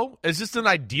don't know. Is this an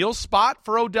ideal spot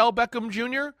for Odell Beckham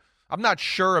Jr.? I'm not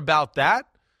sure about that.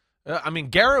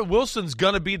 Garrett Wilson's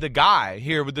going to be the guy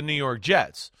here with the New York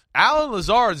Jets. Alan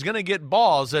Lazard's going to get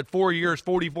balls at 4 years,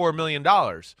 $44 million.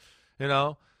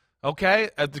 Okay?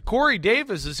 The Corey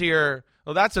Davis is here.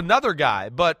 Well, that's another guy.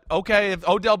 But, okay, if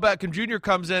Odell Beckham Jr.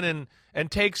 comes in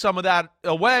and takes some of that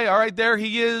away, all right, there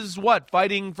he is,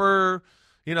 fighting for,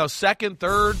 second,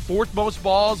 third, fourth most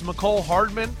balls, Mecole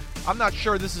Hardman. I'm not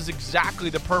sure this is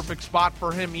exactly the perfect spot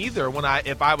for him either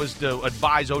if I was to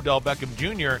advise Odell Beckham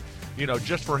Jr.,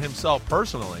 just for himself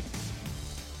personally.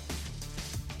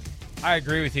 I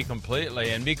agree with you completely.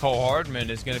 And Mecole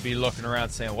Hardman is going to be looking around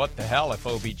saying, what the hell if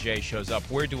OBJ shows up?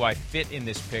 Where do I fit in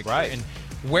this picture? Right. And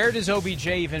where does OBJ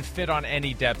even fit on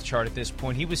any depth chart at this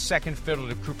point? He was second fiddle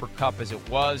to Cooper Kupp as it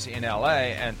was in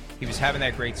L.A., and he was having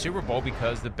that great Super Bowl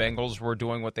because the Bengals were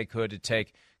doing what they could to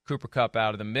take Cooper Kupp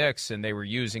out of the mix, and they were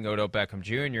using Odell Beckham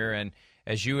Jr., and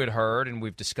as you had heard and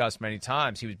we've discussed many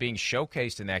times, he was being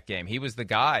showcased in that game. He was the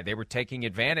guy. They were taking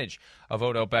advantage of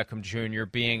Odell Beckham Jr.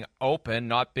 being open,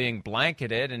 not being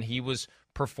blanketed, and he was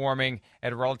performing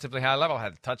at a relatively high level.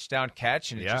 Had a touchdown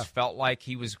catch, and it just felt like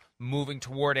he was moving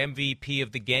toward MVP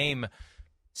of the game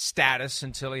status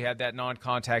until he had that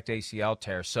non-contact ACL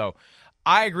tear. So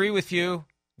I agree with you.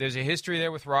 There's a history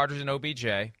there with Rodgers and OBJ.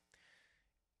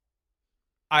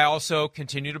 I also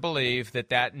continue to believe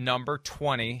that number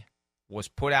 20 was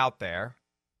put out there,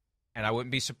 and I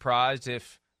wouldn't be surprised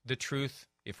if the truth,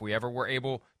 if we ever were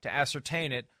able to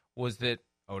ascertain it, was that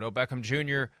Odell Beckham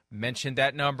Jr. mentioned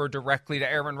that number directly to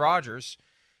Aaron Rodgers,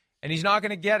 and he's not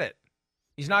going to get it.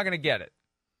 He's not going to get it.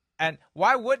 And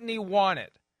why wouldn't he want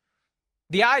it?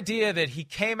 The idea that he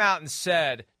came out and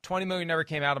said, $20 million never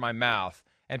came out of my mouth,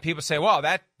 and people say, well,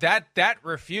 that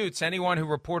refutes anyone who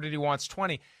reported he wants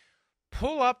 20.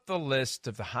 Pull up the list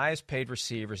of the highest paid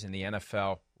receivers in the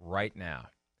NFL right now.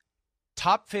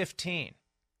 Top 15.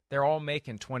 They're all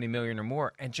making $20 million or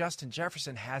more, and Justin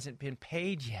Jefferson hasn't been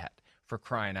paid yet, for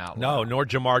crying out loud. No, nor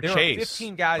Jamar Chase. There are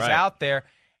 15 guys out there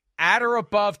at or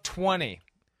above 20.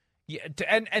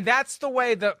 And that's the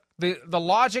way the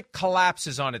logic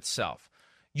collapses on itself.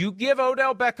 You give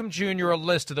Odell Beckham Jr. a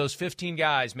list of those 15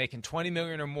 guys making $20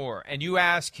 million or more, and you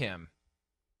ask him,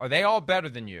 are they all better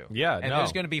than you? Yeah, and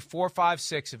there's going to be 4, 5,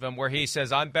 6 of them where he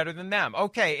says, I'm better than them.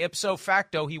 Okay, ipso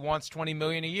facto, he wants $20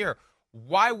 million a year.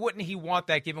 Why wouldn't he want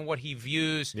that given what he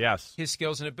views his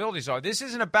skills and abilities are? This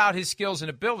isn't about his skills and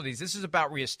abilities. This is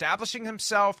about reestablishing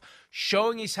himself,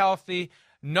 showing he's healthy,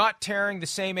 not tearing the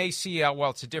same ACL.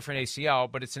 Well, it's a different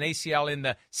ACL, but it's an ACL in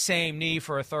the same knee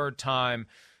for a third time.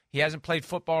 He hasn't played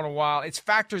football in a while. It's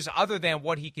factors other than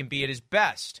what he can be at his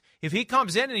best. If he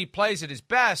comes in and he plays at his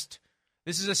best,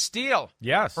 this is a steal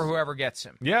for whoever gets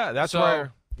him. Yeah, that's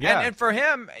where. Yeah. And for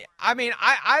him, I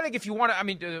think if you want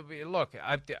to, look,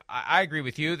 I agree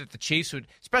with you that the Chiefs would,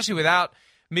 especially without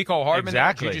Mecole Hardman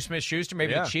and Juju Smith-Schuster,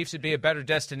 maybe the Chiefs would be a better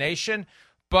destination.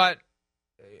 But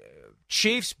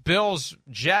Chiefs, Bills,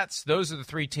 Jets, those are the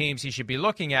three teams he should be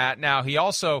looking at. Now, he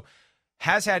also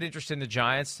has had interest in the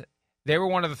Giants. They were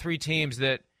one of the three teams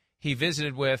that he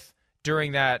visited with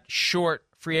during that short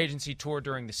free agency tour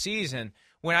during the season,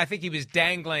 when I think he was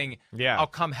dangling, I'll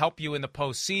come help you in the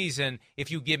postseason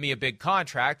if you give me a big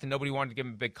contract, and nobody wanted to give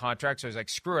him a big contract, so he's like,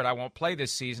 screw it, I won't play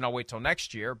this season, I'll wait till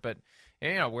next year. But,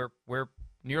 we're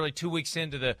nearly 2 weeks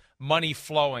into the money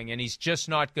flowing, and he's just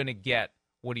not going to get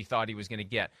what he thought he was going to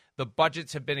get. The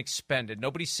budgets have been expended.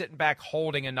 Nobody's sitting back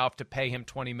holding enough to pay him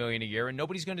 $20 million a year, and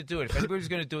nobody's going to do it. If anybody was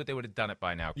going to do it, they would have done it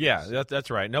by now. Yeah, that's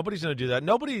right. Nobody's going to do that.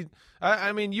 Nobody.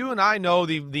 I mean, you and I know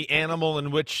the animal in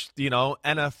which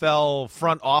NFL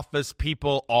front office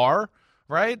people are,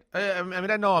 right? I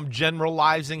mean, I know I'm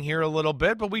generalizing here a little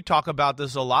bit, but we talk about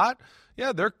this a lot.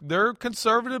 Yeah, they're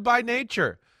conservative by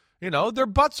nature. Their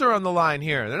butts are on the line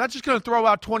here. They're not just going to throw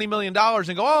out $20 million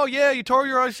and go, oh, yeah, you tore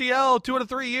your ACL 2 out of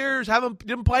 3 years,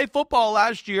 didn't play football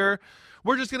last year.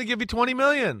 We're just going to give you $20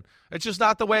 million. It's just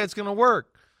not the way it's going to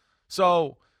work.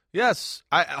 So, yes,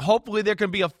 hopefully there can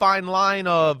be a fine line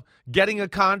of getting a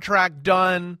contract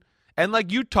done and,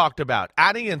 like you talked about,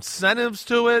 adding incentives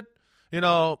to it.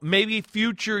 Maybe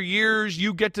future years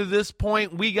you get to this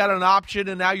point, we got an option,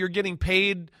 and now you're getting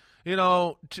paid,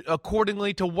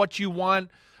 accordingly to what you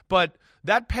want. But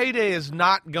that payday is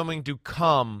not going to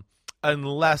come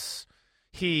unless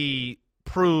he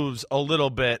proves a little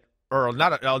bit, or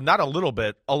not a little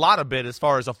bit, a lot of bit as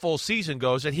far as a full season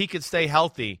goes, that he could stay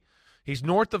healthy. He's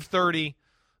north of 30.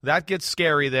 That gets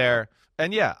scary there.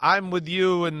 And, yeah, I'm with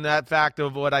you in that fact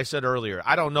of what I said earlier.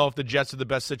 I don't know if the Jets are the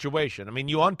best situation. I mean,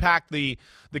 you unpack the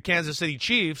Kansas City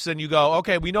Chiefs and you go,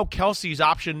 okay, we know Kelsey's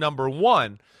option number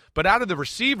one, but out of the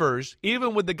receivers,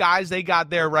 even with the guys they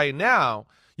got there right now,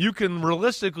 you can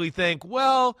realistically think,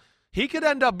 well, he could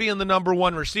end up being the number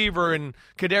one receiver, and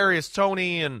Kadarius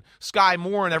Toney and Sky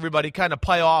Moore and everybody kind of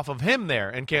play off of him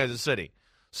there in Kansas City.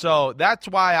 So that's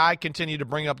why I continue to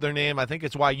bring up their name. I think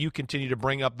it's why you continue to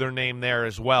bring up their name there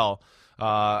as well.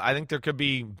 I think there could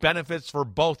be benefits for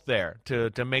both there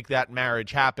to make that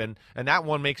marriage happen, and that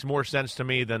one makes more sense to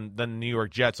me than the New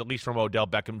York Jets, at least from Odell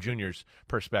Beckham Jr.'s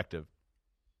perspective.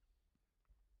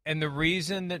 And the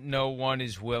reason that no one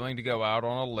is willing to go out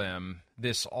on a limb,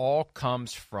 this all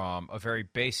comes from a very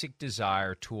basic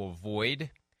desire to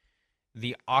avoid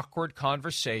the awkward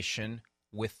conversation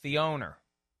with the owner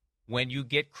when you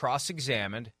get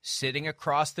cross-examined, sitting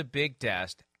across the big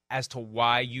desk as to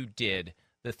why you did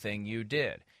the thing you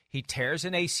did. He tears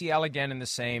an ACL again in the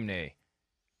same knee.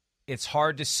 It's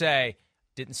hard to say,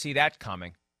 didn't see that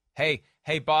coming. Hey,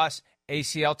 boss,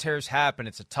 ACL tears happen.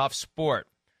 It's a tough sport.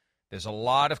 There's a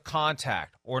lot of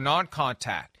contact or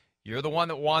non-contact. You're the one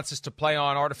that wants us to play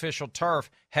on artificial turf.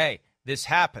 Hey, this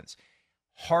happens.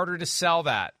 Harder to sell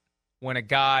that when a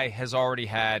guy has already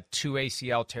had 2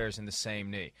 ACL tears in the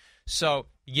same knee. So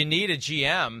you need a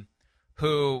GM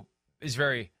who is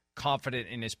very confident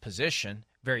in his position,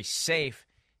 very safe,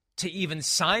 to even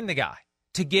sign the guy,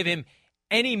 to give him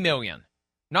any million,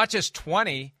 not just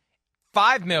 20,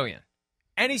 5 million,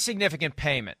 any significant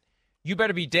payment. You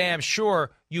better be damn sure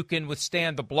you can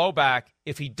withstand the blowback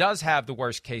if he does have the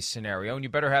worst case scenario, and you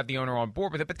better have the owner on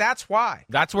board with it. But that's why.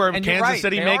 That's where Kansas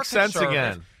City makes sense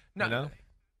again. No, you know?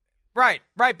 Right,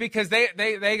 because they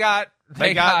got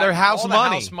their house all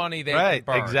money. The house money they right,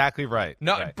 can burn. exactly right.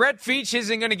 No, right. Brett Veach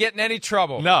isn't going to get in any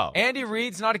trouble. No, Andy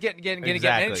Reid's not going to get in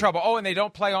Exactly. any trouble. Oh, and they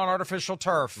don't play on artificial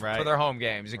turf for their home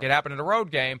games. It could happen in a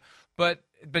road game, but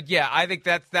yeah, I think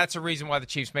that's a reason why the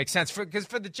Chiefs make sense. Because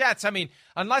for the Jets, I mean,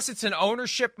 unless it's an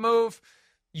ownership move,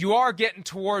 you are getting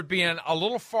toward being a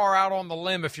little far out on the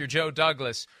limb if you're Joe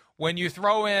Douglas. When you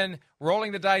throw in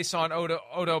rolling the dice on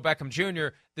Odell Beckham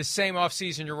Jr., the same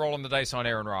offseason you're rolling the dice on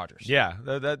Aaron Rodgers. Yeah,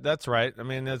 that's right. I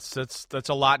mean, that's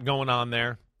a lot going on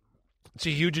there. It's a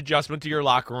huge adjustment to your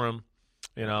locker room,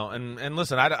 you know. And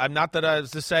listen, I'm not that I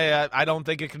was to say I don't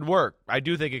think it could work. I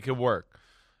do think it could work.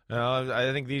 You know,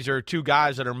 I think these are two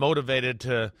guys that are motivated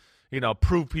to, you know,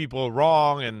 prove people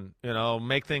wrong and, you know,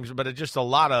 make things. But it's just a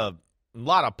lot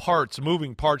of parts,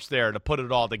 moving parts there to put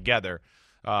it all together.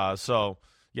 So.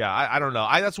 Yeah, I don't know.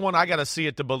 That's one I got to see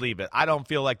it to believe it. I don't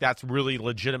feel like that's really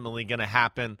legitimately going to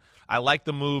happen. I like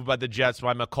the move by the Jets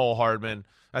by Mecole Hardman.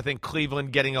 I think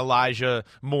Cleveland getting Elijah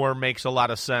Moore makes a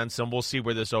lot of sense, and we'll see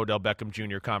where this Odell Beckham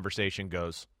Jr. conversation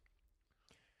goes.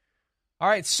 All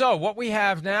right, so what we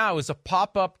have now is a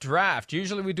pop-up draft.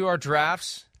 Usually we do our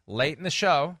drafts late in the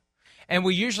show, and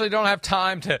we usually don't have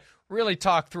time to really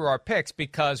talk through our picks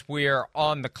because we're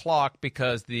on the clock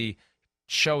because the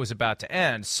show is about to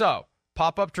end. So,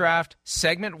 pop-up draft,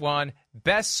 segment 1,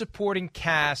 best supporting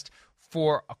cast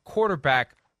for a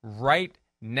quarterback right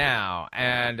now.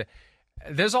 And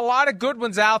there's a lot of good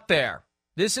ones out there.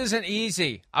 This isn't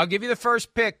easy. I'll give you the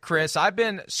first pick, Chris. I've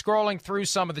been scrolling through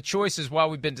some of the choices while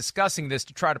we've been discussing this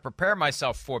to try to prepare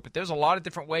myself for it, but there's a lot of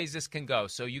different ways this can go,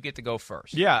 so you get to go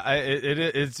first. Yeah, it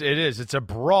is. It's a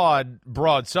broad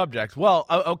subject. Well,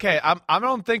 okay, I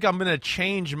don't think I'm going to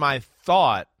change my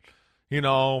thought. You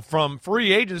know, from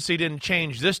free agency didn't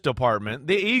change this department.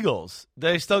 The Eagles,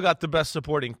 they still got the best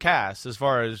supporting cast as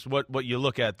far as what you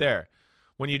look at there.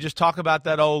 When you just talk about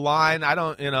that O-line, I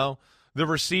don't, you know, the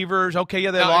receivers, okay,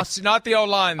 yeah, they lost. It's not the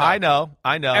O-line, though. I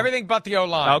know. Everything but the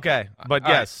O-line. Okay, but All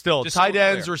yes, right. still, Just tight so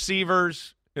ends, clear.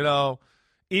 receivers, you know,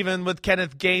 even with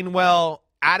Kenneth Gainwell,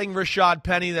 adding Rashad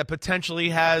Penny that potentially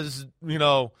has, you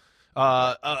know,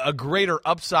 a greater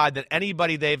upside than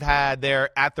anybody they've had there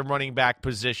at the running back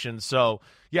position. So,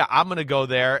 yeah, I'm going to go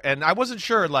there. And I wasn't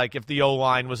sure, like, if the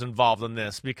O-line was involved in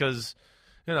this because,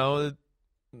 you know,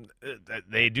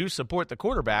 they do support the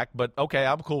quarterback. But, okay,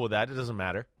 I'm cool with that. It doesn't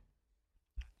matter.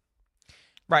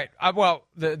 Right. Well,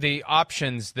 the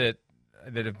options that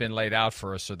have been laid out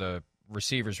for us are the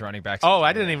receivers, running backs. Oh,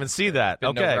 I didn't even see that.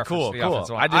 Been no Okay, reference cool. to the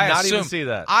offensive line. I did not even see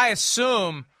that. I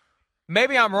assume,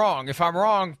 maybe I'm wrong. If I'm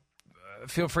wrong,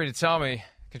 feel free to tell me,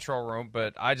 control room,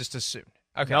 but I just assumed.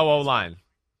 Okay. No O-line.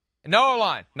 No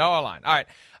O-line. All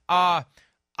right.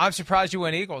 I'm surprised you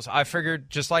went Eagles. I figured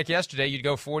just like yesterday you'd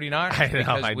go 49ers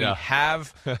because we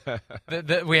have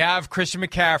we have Christian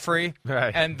McCaffrey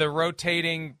right. and the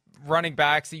rotating running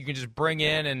backs that you can just bring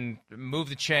in and move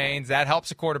the chains. That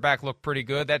helps a quarterback look pretty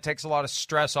good. That takes a lot of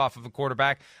stress off of a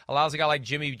quarterback. Allows a guy like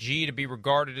Jimmy G to be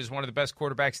regarded as one of the best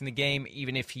quarterbacks in the game,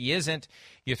 even if he isn't.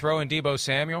 You throw in Deebo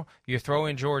Samuel. You throw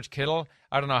in George Kittle.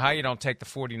 I don't know how you don't take the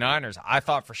 49ers. I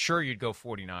thought for sure you'd go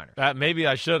 49ers. Maybe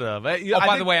I should have. By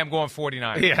the way, I'm going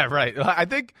 49ers. Yeah, right. I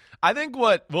think I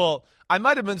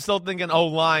might have been still thinking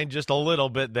O-line just a little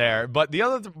bit there. But the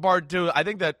other part, too, I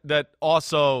think that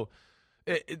also –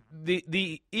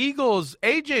 the Eagles,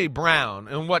 A.J. Brown,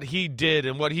 and what he did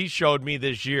and what he showed me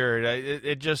this year,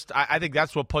 I think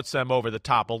that's what puts them over the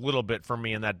top a little bit for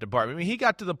me in that department. I mean, he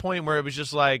got to the point where it was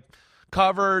just like,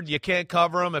 covered, you can't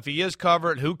cover him. If he is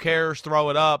covered, who cares?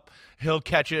 Throw it up. He'll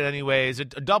catch it anyways. A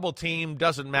double team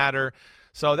doesn't matter.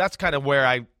 So that's kind of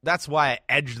that's why I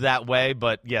edged that way.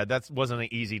 But, yeah, that wasn't an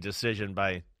easy decision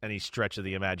by any stretch of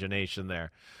the imagination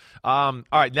there. All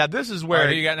right, now this is where –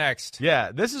 who you got next?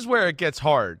 Yeah, this is where it gets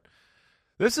hard.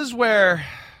 This is where,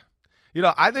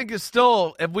 I think it's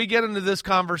still – if we get into this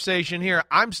conversation here,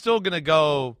 I'm still going to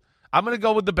go – I'm going to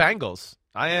go with the Bengals.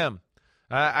 I am.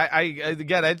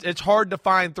 Again, it's hard to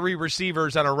find three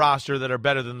receivers on a roster that are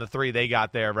better than the three they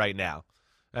got there right now.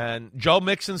 And Joe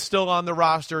Mixon's still on the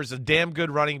roster. Is a damn good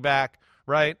running back,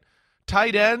 right?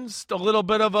 Tight ends, a little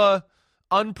bit of a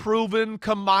unproven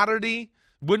commodity.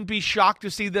 Wouldn't be shocked to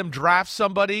see them draft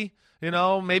somebody,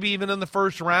 maybe even in the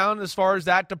first round as far as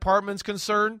that department's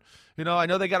concerned. I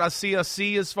know they got a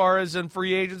CSC as far as in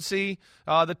free agency,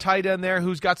 the tight end there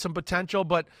who's got some potential.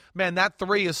 But, man, that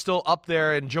three is still up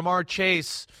there. And Jamar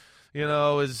Chase,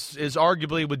 is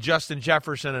arguably with Justin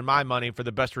Jefferson in my money for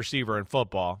the best receiver in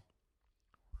football.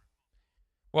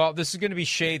 Well, this is going to be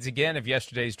shades again of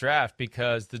yesterday's draft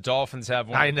because the Dolphins have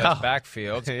one of the best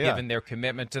backfields given their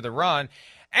commitment to the run.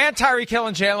 And Tyreek Hill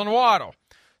and Jalen Waddle.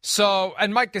 So,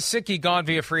 and Mike Gesicki gone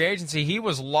via free agency. He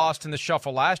was lost in the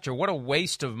shuffle last year. What a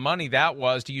waste of money that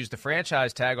was to use the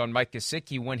franchise tag on Mike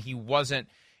Gesicki when he wasn't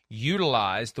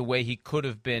utilized the way he could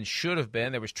have been, should have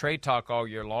been. There was trade talk all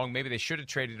year long. Maybe they should have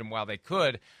traded him while they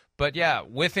could. But, yeah,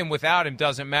 with him, without him,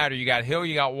 doesn't matter. You got Hill,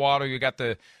 you got Waddle, you got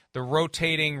the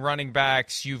rotating running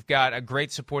backs. You've got a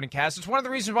great supporting cast. It's one of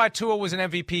the reasons why Tua was an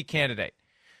MVP candidate.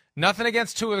 Nothing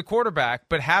against Tua, the quarterback,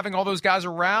 but having all those guys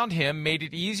around him made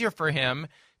it easier for him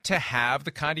to have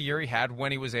the kind of year he had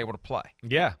when he was able to play.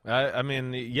 Yeah, I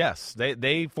mean, yes,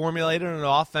 they formulated an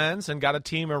offense and got a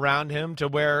team around him to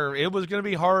where it was going to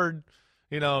be hard,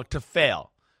 to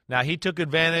fail. Now, he took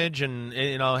advantage and,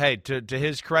 hey, to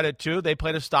his credit, too, they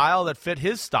played a style that fit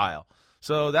his style.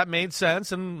 So that made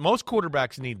sense, and most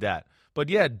quarterbacks need that. But,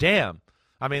 yeah, damn.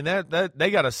 I mean, they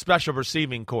got a special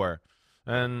receiving core.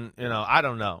 And, I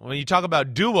don't know. When you talk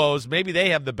about duos, maybe they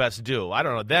have the best duo. I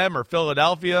don't know, them or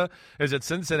Philadelphia. Is it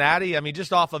Cincinnati? I mean,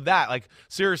 just off of that, like,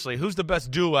 seriously, who's the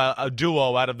best duo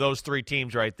out of those three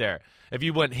teams right there? If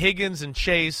you went Higgins and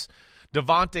Chase,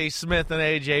 Devontae Smith and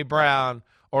A.J. Brown,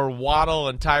 or Waddle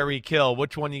and Tyreek Hill,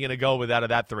 which one are you going to go with out of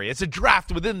that three? It's a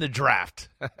draft within the draft.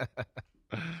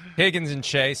 Higgins and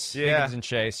Chase. Yeah. Higgins and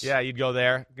Chase. Yeah, you'd go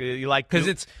there. You like because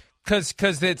it's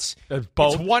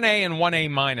both 1A and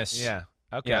 1A minus. Yeah.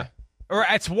 Okay. Yeah. Or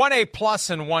it's 1A plus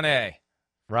and 1A.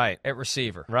 Right. At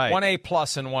receiver. Right. 1A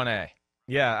plus and 1A.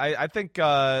 Yeah, I think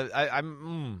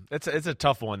it's a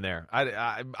tough one there.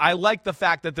 I like the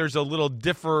fact that there's a little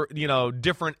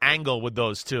different angle with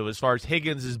those two as far as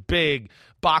Higgins is big,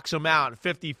 box him out,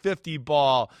 50-50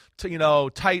 ball,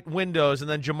 tight windows, and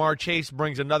then Jamar Chase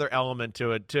brings another element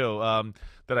to it too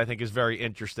that I think is very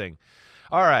interesting.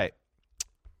 All right.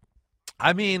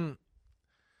 I mean,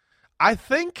 I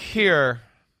think here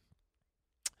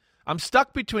I'm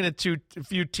stuck between a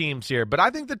few teams here, but I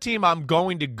think the team I'm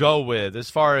going to go with as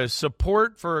far as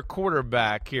support for a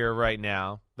quarterback here right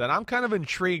now that I'm kind of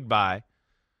intrigued by,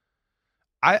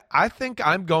 I think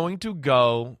I'm going to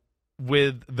go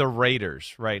with the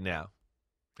Raiders right now.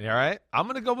 All right? I'm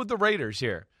going to go with the Raiders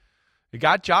here. You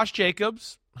got Josh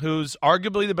Jacobs, who's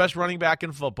arguably the best running back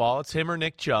in football. It's him or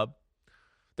Nick Chubb.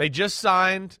 They just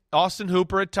signed Austin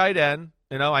Hooper at tight end.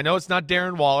 I know it's not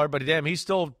Darren Waller, but damn, he's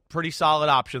still a pretty solid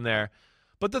option there.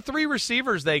 But the three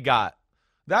receivers they got,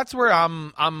 that's where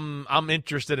I'm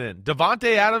interested in.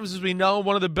 Devontae Adams, as we know,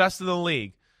 one of the best in the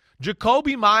league.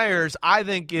 Jacoby Myers, I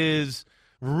think, is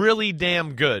really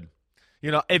damn good.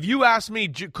 If you ask me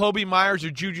Jacoby Myers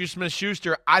or Juju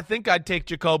Smith-Schuster, I think I'd take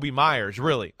Jacoby Myers,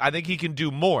 really. I think he can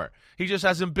do more. He just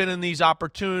hasn't been in these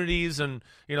opportunities, and,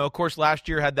 of course, last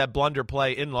year had that blunder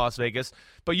play in Las Vegas.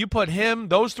 But you put him,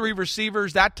 those three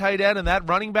receivers, that tight end, and that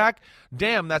running back,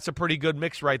 damn, that's a pretty good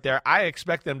mix right there. I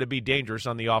expect them to be dangerous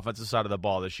on the offensive side of the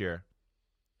ball this year.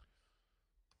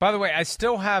 By the way, I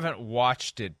still haven't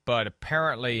watched it, but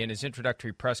apparently in his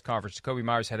introductory press conference, Jacoby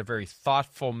Myers had a very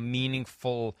thoughtful,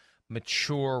 meaningful,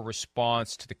 mature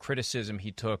response to the criticism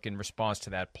he took in response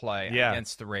to that play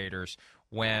against the Raiders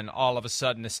when all of a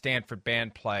sudden the Stanford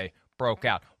band play broke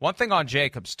out. One thing on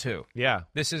Jacobs, too. Yeah.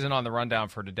 This isn't on the rundown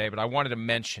for today, but I wanted to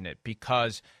mention it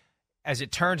because, as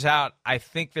it turns out, I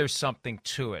think there's something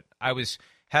to it. I was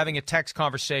having a text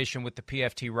conversation with the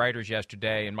PFT writers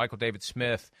yesterday, and Michael David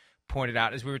Smith pointed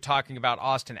out, as we were talking about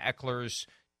Austin Eckler's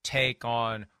take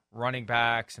on running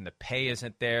backs and the pay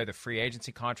isn't there, the free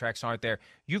agency contracts aren't there.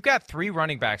 You've got 3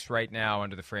 running backs right now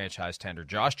under the franchise tender: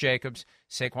 Josh Jacobs,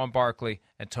 Saquon Barkley,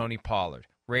 and Tony Pollard.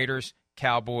 Raiders,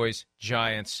 Cowboys,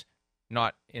 Giants,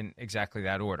 not in exactly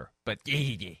that order, but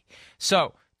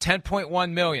so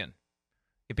 $10.1 million.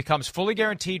 It becomes fully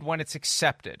guaranteed when it's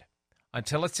accepted.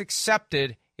 Until it's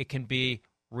accepted, it can be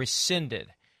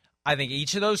rescinded. I think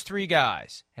each of those 3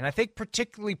 guys, and I think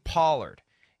particularly Pollard,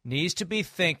 needs to be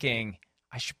thinking,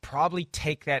 I should probably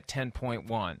take that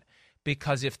 10.1,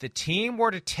 because if the team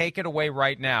were to take it away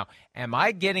right now, am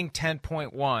I getting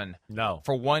 10.1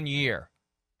 for 1 year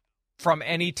from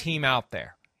any team out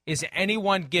there? Is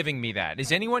anyone giving me that?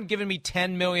 Is anyone giving me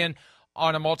 $10 million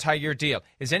on a multi-year deal?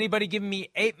 Is anybody giving me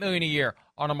 $8 million a year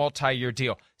on a multi-year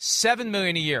deal? $7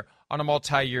 million a year on a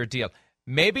multi-year deal?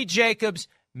 Maybe Jacobs,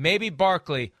 maybe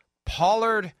Barkley.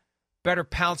 Pollard better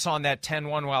pounce on that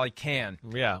 10-1 while he can.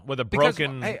 Yeah, with a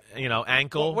broken,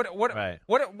 ankle. What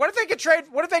if they could trade?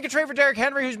 What if they could trade for Derrick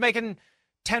Henry, who's making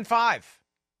 10.5?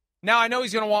 Now I know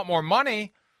he's going to want more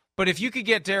money, but if you could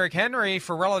get Derrick Henry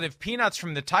for relative peanuts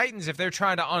from the Titans, if they're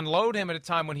trying to unload him at a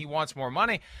time when he wants more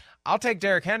money, I'll take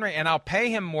Derrick Henry and I'll pay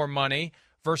him more money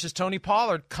versus Tony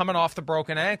Pollard coming off the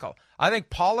broken ankle. I think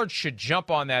Pollard should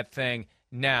jump on that thing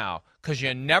now because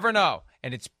you never know,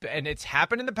 and it's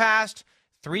happened in the past.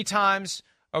 3 times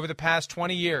over the past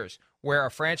 20 years where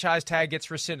a franchise tag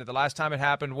gets rescinded. The last time it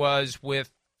happened was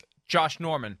with Josh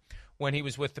Norman when he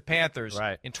was with the Panthers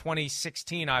in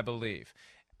 2016, I believe.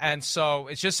 And so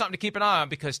it's just something to keep an eye on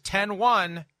because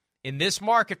 10-1 in this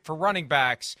market for running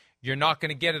backs, you're not going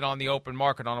to get it on the open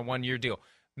market on a 1-year deal.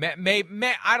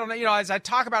 I don't know. As I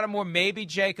talk about it more, maybe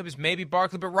Jacobs, maybe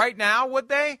Barkley. But right now, would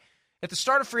they? At the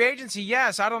start of free agency,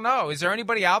 yes, I don't know. Is there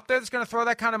anybody out there that's going to throw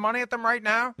that kind of money at them right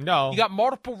now? No. You got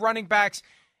multiple running backs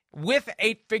with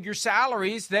 8-figure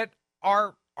salaries that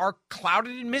are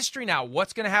clouded in mystery now.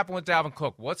 What's going to happen with Dalvin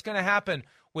Cook? What's going to happen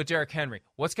with Derrick Henry?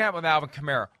 What's going to happen with Alvin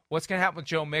Kamara? What's going to happen with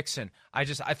Joe Mixon? I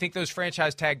think those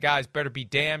franchise tag guys better be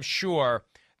damn sure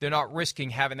they're not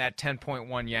risking having that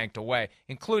 10.1 yanked away,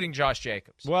 including Josh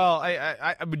Jacobs. Well,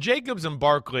 but Jacobs and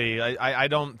Barkley, I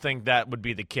don't think that would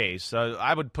be the case.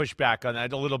 I would push back on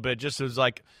that a little bit, just as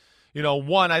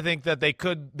one, I think that they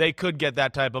could get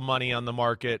that type of money on the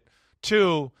market.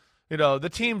 2, the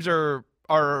teams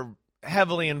are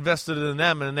heavily invested in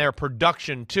them and their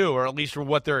production too, or at least for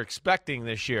what they're expecting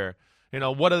this year.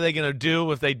 What are they going to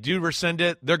do if they do rescind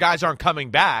it? Their guys aren't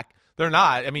coming back. They're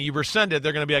not. I mean, you rescind it,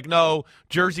 they're going to be like, no,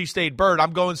 Jersey State Bird,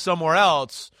 I'm going somewhere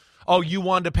else. Oh, you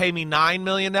wanted to pay me $9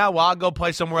 million now? Well, I'll go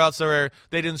play somewhere else where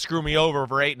they didn't screw me over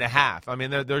for $8.5. I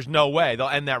mean, there's no way they'll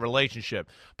end that relationship.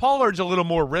 Pollard's a little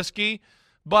more risky,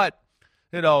 but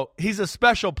he's a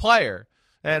special player.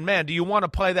 And man, do you want to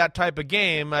play that type of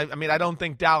game? I mean, I don't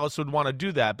think Dallas would want to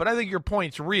do that, but I think your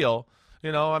point's real.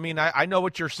 I know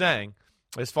what you're saying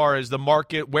as far as the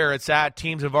market where it's at.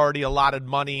 Teams have already allotted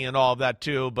money and all of that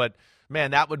too, but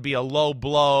man, that would be a low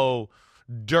blow,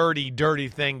 dirty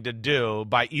thing to do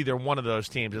by either one of those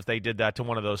teams if they did that to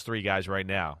one of those 3 guys right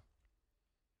now.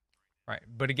 Right.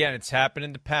 But again, it's happened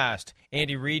in the past.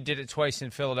 Andy Reid did it twice in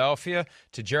Philadelphia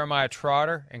to Jeremiah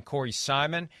Trotter and Corey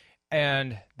Simon,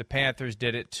 and the Panthers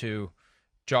did it to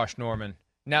Josh Norman.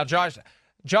 Now, Josh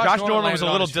Norman was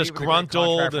a little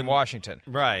disgruntled in Washington.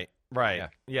 Right.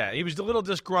 Yeah, he was a little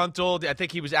disgruntled. I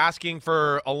think he was asking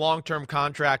for a long-term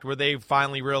contract where they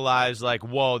finally realized, like,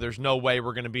 whoa, there's no way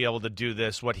we're going to be able to do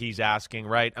this, what he's asking,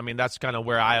 right? I mean, that's kind of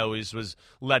where I always was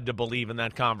led to believe in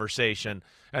that conversation.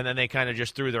 And then they kind of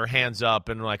just threw their hands up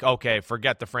and were like, okay,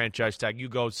 forget the franchise tag. You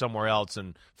go somewhere else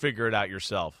and figure it out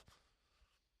yourself.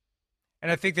 And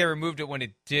I think they removed it when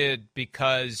it did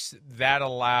because that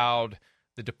allowed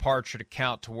the departure to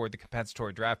count toward the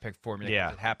compensatory draft pick formula.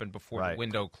 Yeah. It happened before the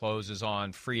window closes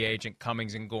on free agent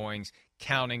comings and goings,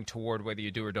 counting toward whether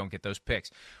you do or don't get those picks.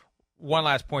 One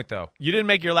last point, though. You didn't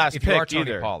make your last pick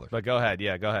either. Pollard. But go ahead.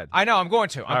 Yeah, go ahead. I know. I'm going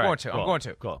to. I'm going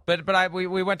to. Cool. But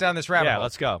we went down this rabbit hole. Yeah,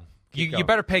 let's go. You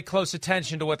better pay close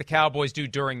attention to what the Cowboys do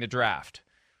during the draft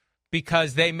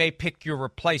because they may pick your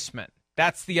replacement.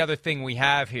 That's the other thing we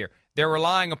have here. They're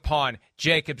relying upon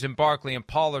Jacobs and Barkley and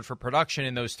Pollard for production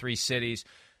in those 3 cities.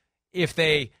 if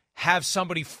they have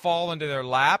somebody fall into their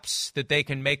laps that they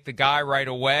can make the guy right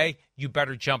away, you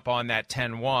better jump on that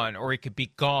 10-1 or he could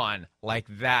be gone like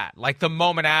that. Like the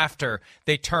moment after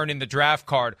they turn in the draft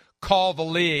card, call the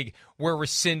league, we're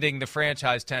rescinding the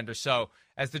franchise tender. So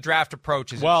as the draft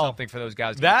approaches, it's something for those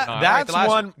guys to keep an eye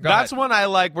on. That's one I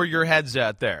like where your head's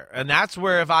at there. And that's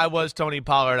where if I was Tony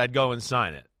Pollard, I'd go and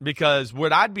sign it. Because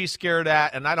what I'd be scared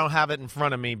at, and I don't have it in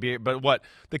front of me, but what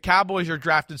the Cowboys are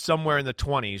drafted somewhere in the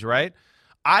 20s, right?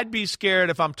 I'd be scared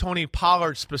if I'm Tony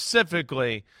Pollard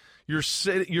specifically. You're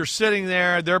sitting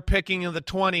there, they're picking in the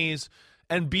 20s,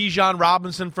 and Bijan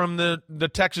Robinson from the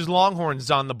Texas Longhorns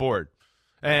is on the board.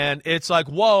 And it's like,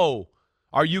 whoa,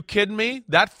 are you kidding me?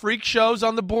 That freak show's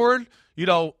on the board?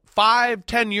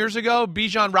 5-10 years ago,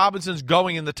 Bijan Robinson's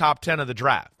going in the top 10 of the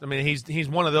draft. I mean, he's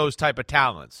one of those type of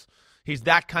talents. He's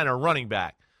that kind of running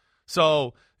back.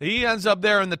 So he ends up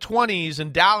there in the 20s,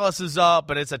 and Dallas is up,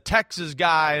 and it's a Texas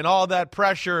guy, and all that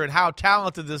pressure and how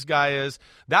talented this guy is.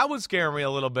 That would scare me a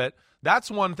little bit. That's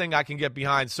one thing I can get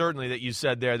behind, certainly, that you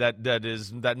said there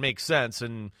that makes sense.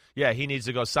 And, yeah, he needs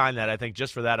to go sign that, I think,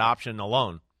 just for that option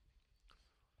alone.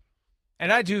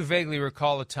 And I do vaguely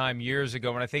recall a time years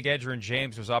ago when I think Edgerrin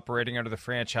James was operating under the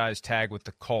franchise tag with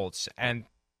the Colts, and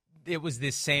it was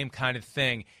this same kind of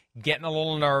thing, getting a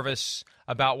little nervous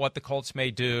about what the Colts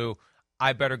may do.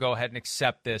 I better go ahead and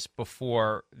accept this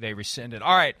before they rescind it.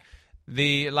 All right,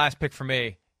 the last pick for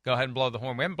me, go ahead and blow the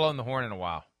horn. We haven't blown the horn in a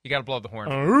while. You got to blow the horn.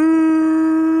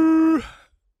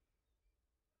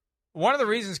 One of the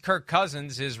reasons Kirk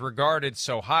Cousins is regarded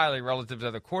so highly relative to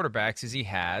other quarterbacks is he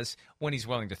has, when he's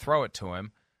willing to throw it to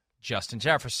him, Justin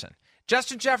Jefferson.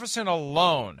 Justin Jefferson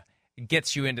alone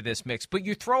gets you into this mix. But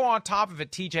you throw on top of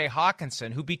it T.J.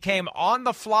 Hawkinson, who became on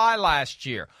the fly last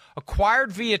year,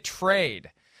 acquired via trade,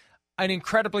 an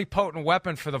incredibly potent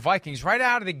weapon for the Vikings. Right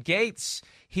out of the gates,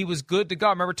 he was good to go.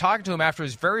 I remember talking to him after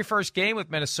his very first game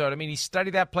with Minnesota. I mean, he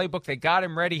studied that playbook. They got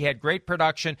him ready. He had great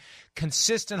production,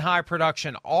 consistent high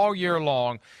production all year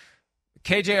long.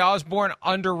 KJ Osborne,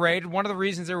 underrated. One of the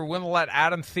reasons they were willing to let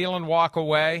Adam Thielen walk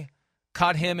away,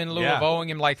 cut him in lieu of owing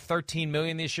him like $13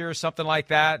 million this year or something like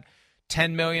that.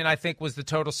 $10 million, I think, was the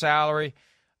total salary.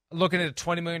 Looking at a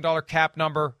 $20 million cap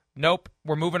number, nope,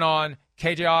 we're moving on.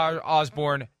 KJ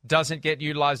Osborne doesn't get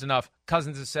utilized enough.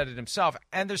 Cousins has said it himself.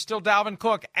 And there's still Dalvin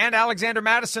Cook and Alexander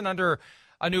Mattison under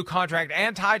a new contract,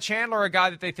 and Ty Chandler, a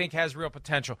guy that they think has real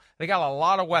potential. They got a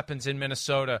lot of weapons in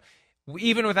Minnesota.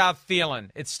 Even without Thielen,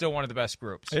 it's still one of the best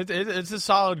groups. It's a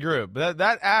solid group.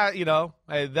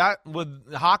 That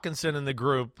with Hawkinson in the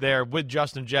group there with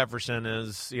Justin Jefferson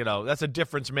is, that's a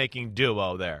difference-making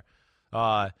duo there.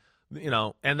 And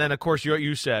then, of course, what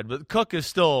you said, but Cook is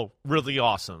still really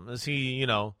awesome. Is he,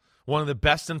 one of the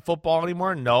best in football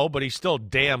anymore? No, but he's still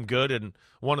damn good and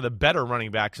one of the better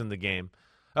running backs in the game.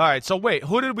 All right, so wait,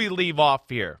 who did we leave off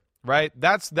here, right?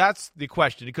 That's the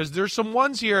question, because there's some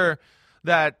ones here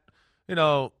that,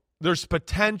 there's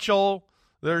potential.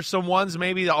 There's some ones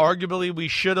maybe that arguably we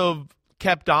should have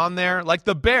kept on there, like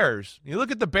the Bears. You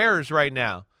look at the Bears right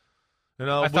now.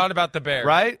 I thought about the Bears.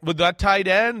 Right? With that tight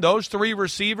end, those three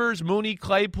receivers, Mooney,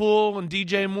 Claypool, and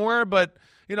DJ Moore. But,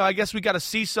 I guess we got to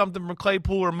see something from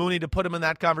Claypool or Mooney to put him in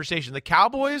that conversation. The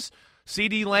Cowboys,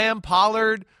 CeeDee Lamb,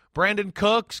 Pollard, Brandon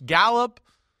Cooks, Gallup.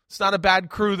 It's not a bad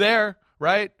crew there,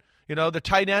 right? The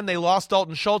tight end, they lost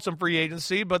Dalton Schultz in free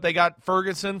agency, but they got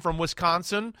Ferguson from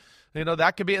Wisconsin.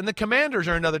 That could be. And the Commanders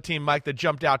are another team, Mike, that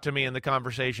jumped out to me in the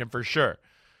conversation for sure.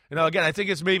 Again, I think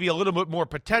it's maybe a little bit more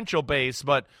potential-based,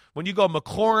 but when you go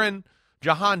McLaurin,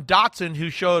 Jahan Dotson, who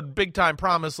showed big-time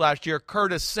promise last year,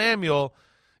 Curtis Samuel,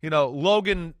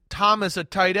 Logan Thomas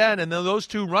at tight end, and then those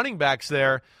two running backs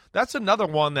there, that's another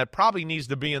one that probably needs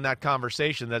to be in that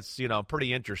conversation that's,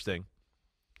 pretty interesting.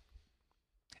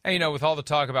 And, with all the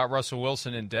talk about Russell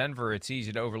Wilson in Denver, it's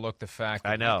easy to overlook the fact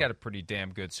that he's got a pretty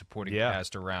damn good supporting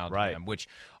cast around him, which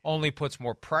only puts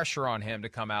more pressure on him to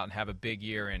come out and have a big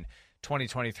year in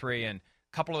 2023, and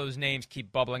a couple of those names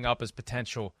keep bubbling up as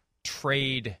potential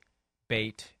trade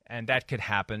bait, and that could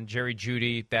happen. Jerry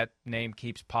Jeudy, that name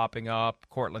keeps popping up.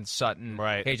 Cortland Sutton,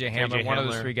 KJ Hamler, one of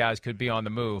those three guys could be on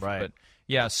the move. Right. But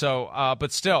yeah, so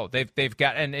but still, they've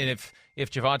got, and if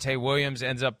Javonte Williams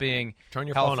ends up being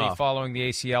healthy following the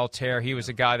ACL tear, he was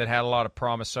a guy that had a lot of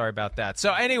promise. Sorry about that.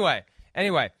 So anyway,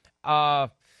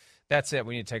 that's it.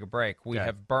 We need to take a break. We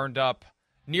have burned up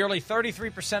nearly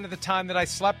 33% of the time that I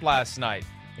slept last night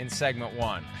in segment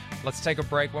one. Let's take a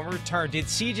break. When we return, did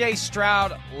C.J.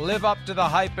 Stroud live up to the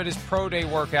hype at his pro day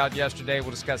workout yesterday?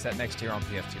 We'll discuss that next here on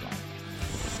PFT Live.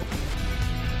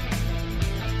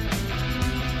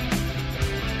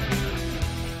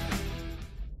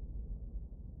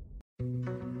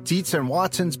 Dietz &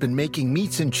 Watson's been making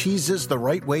meats and cheeses the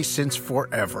right way since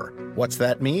forever. What's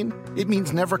that mean? It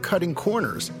means never cutting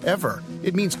corners, ever.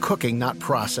 It means cooking, not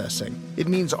processing. It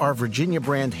means our Virginia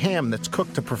brand ham that's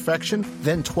cooked to perfection,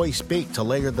 then twice baked to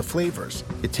layer the flavors.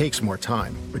 It takes more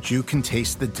time, but you can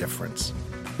taste the difference.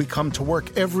 We come to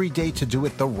work every day to do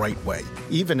it the right way,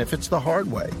 even if it's the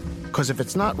hard way. Because if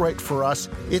it's not right for us,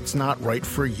 it's not right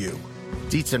for you.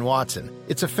 Dietz & Watson,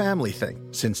 it's a family thing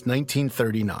since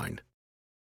 1939.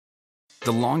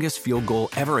 The longest field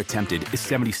goal ever attempted is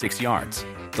 76 yards.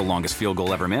 The longest field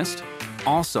goal ever missed?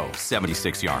 Also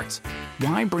 76 yards.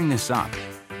 Why bring this up?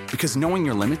 Because knowing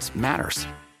your limits matters,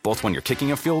 both when you're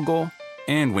kicking a field goal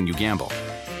and when you gamble.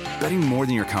 Betting more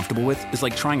than you're comfortable with is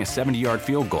like trying a 70-yard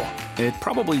field goal. It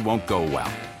probably won't go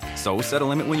well. So set a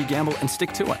limit when you gamble and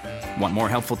stick to it. Want more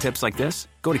helpful tips like this?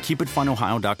 Go to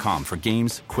keepitfunohio.com for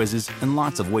games, quizzes, and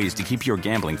lots of ways to keep your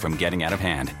gambling from getting out of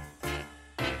hand.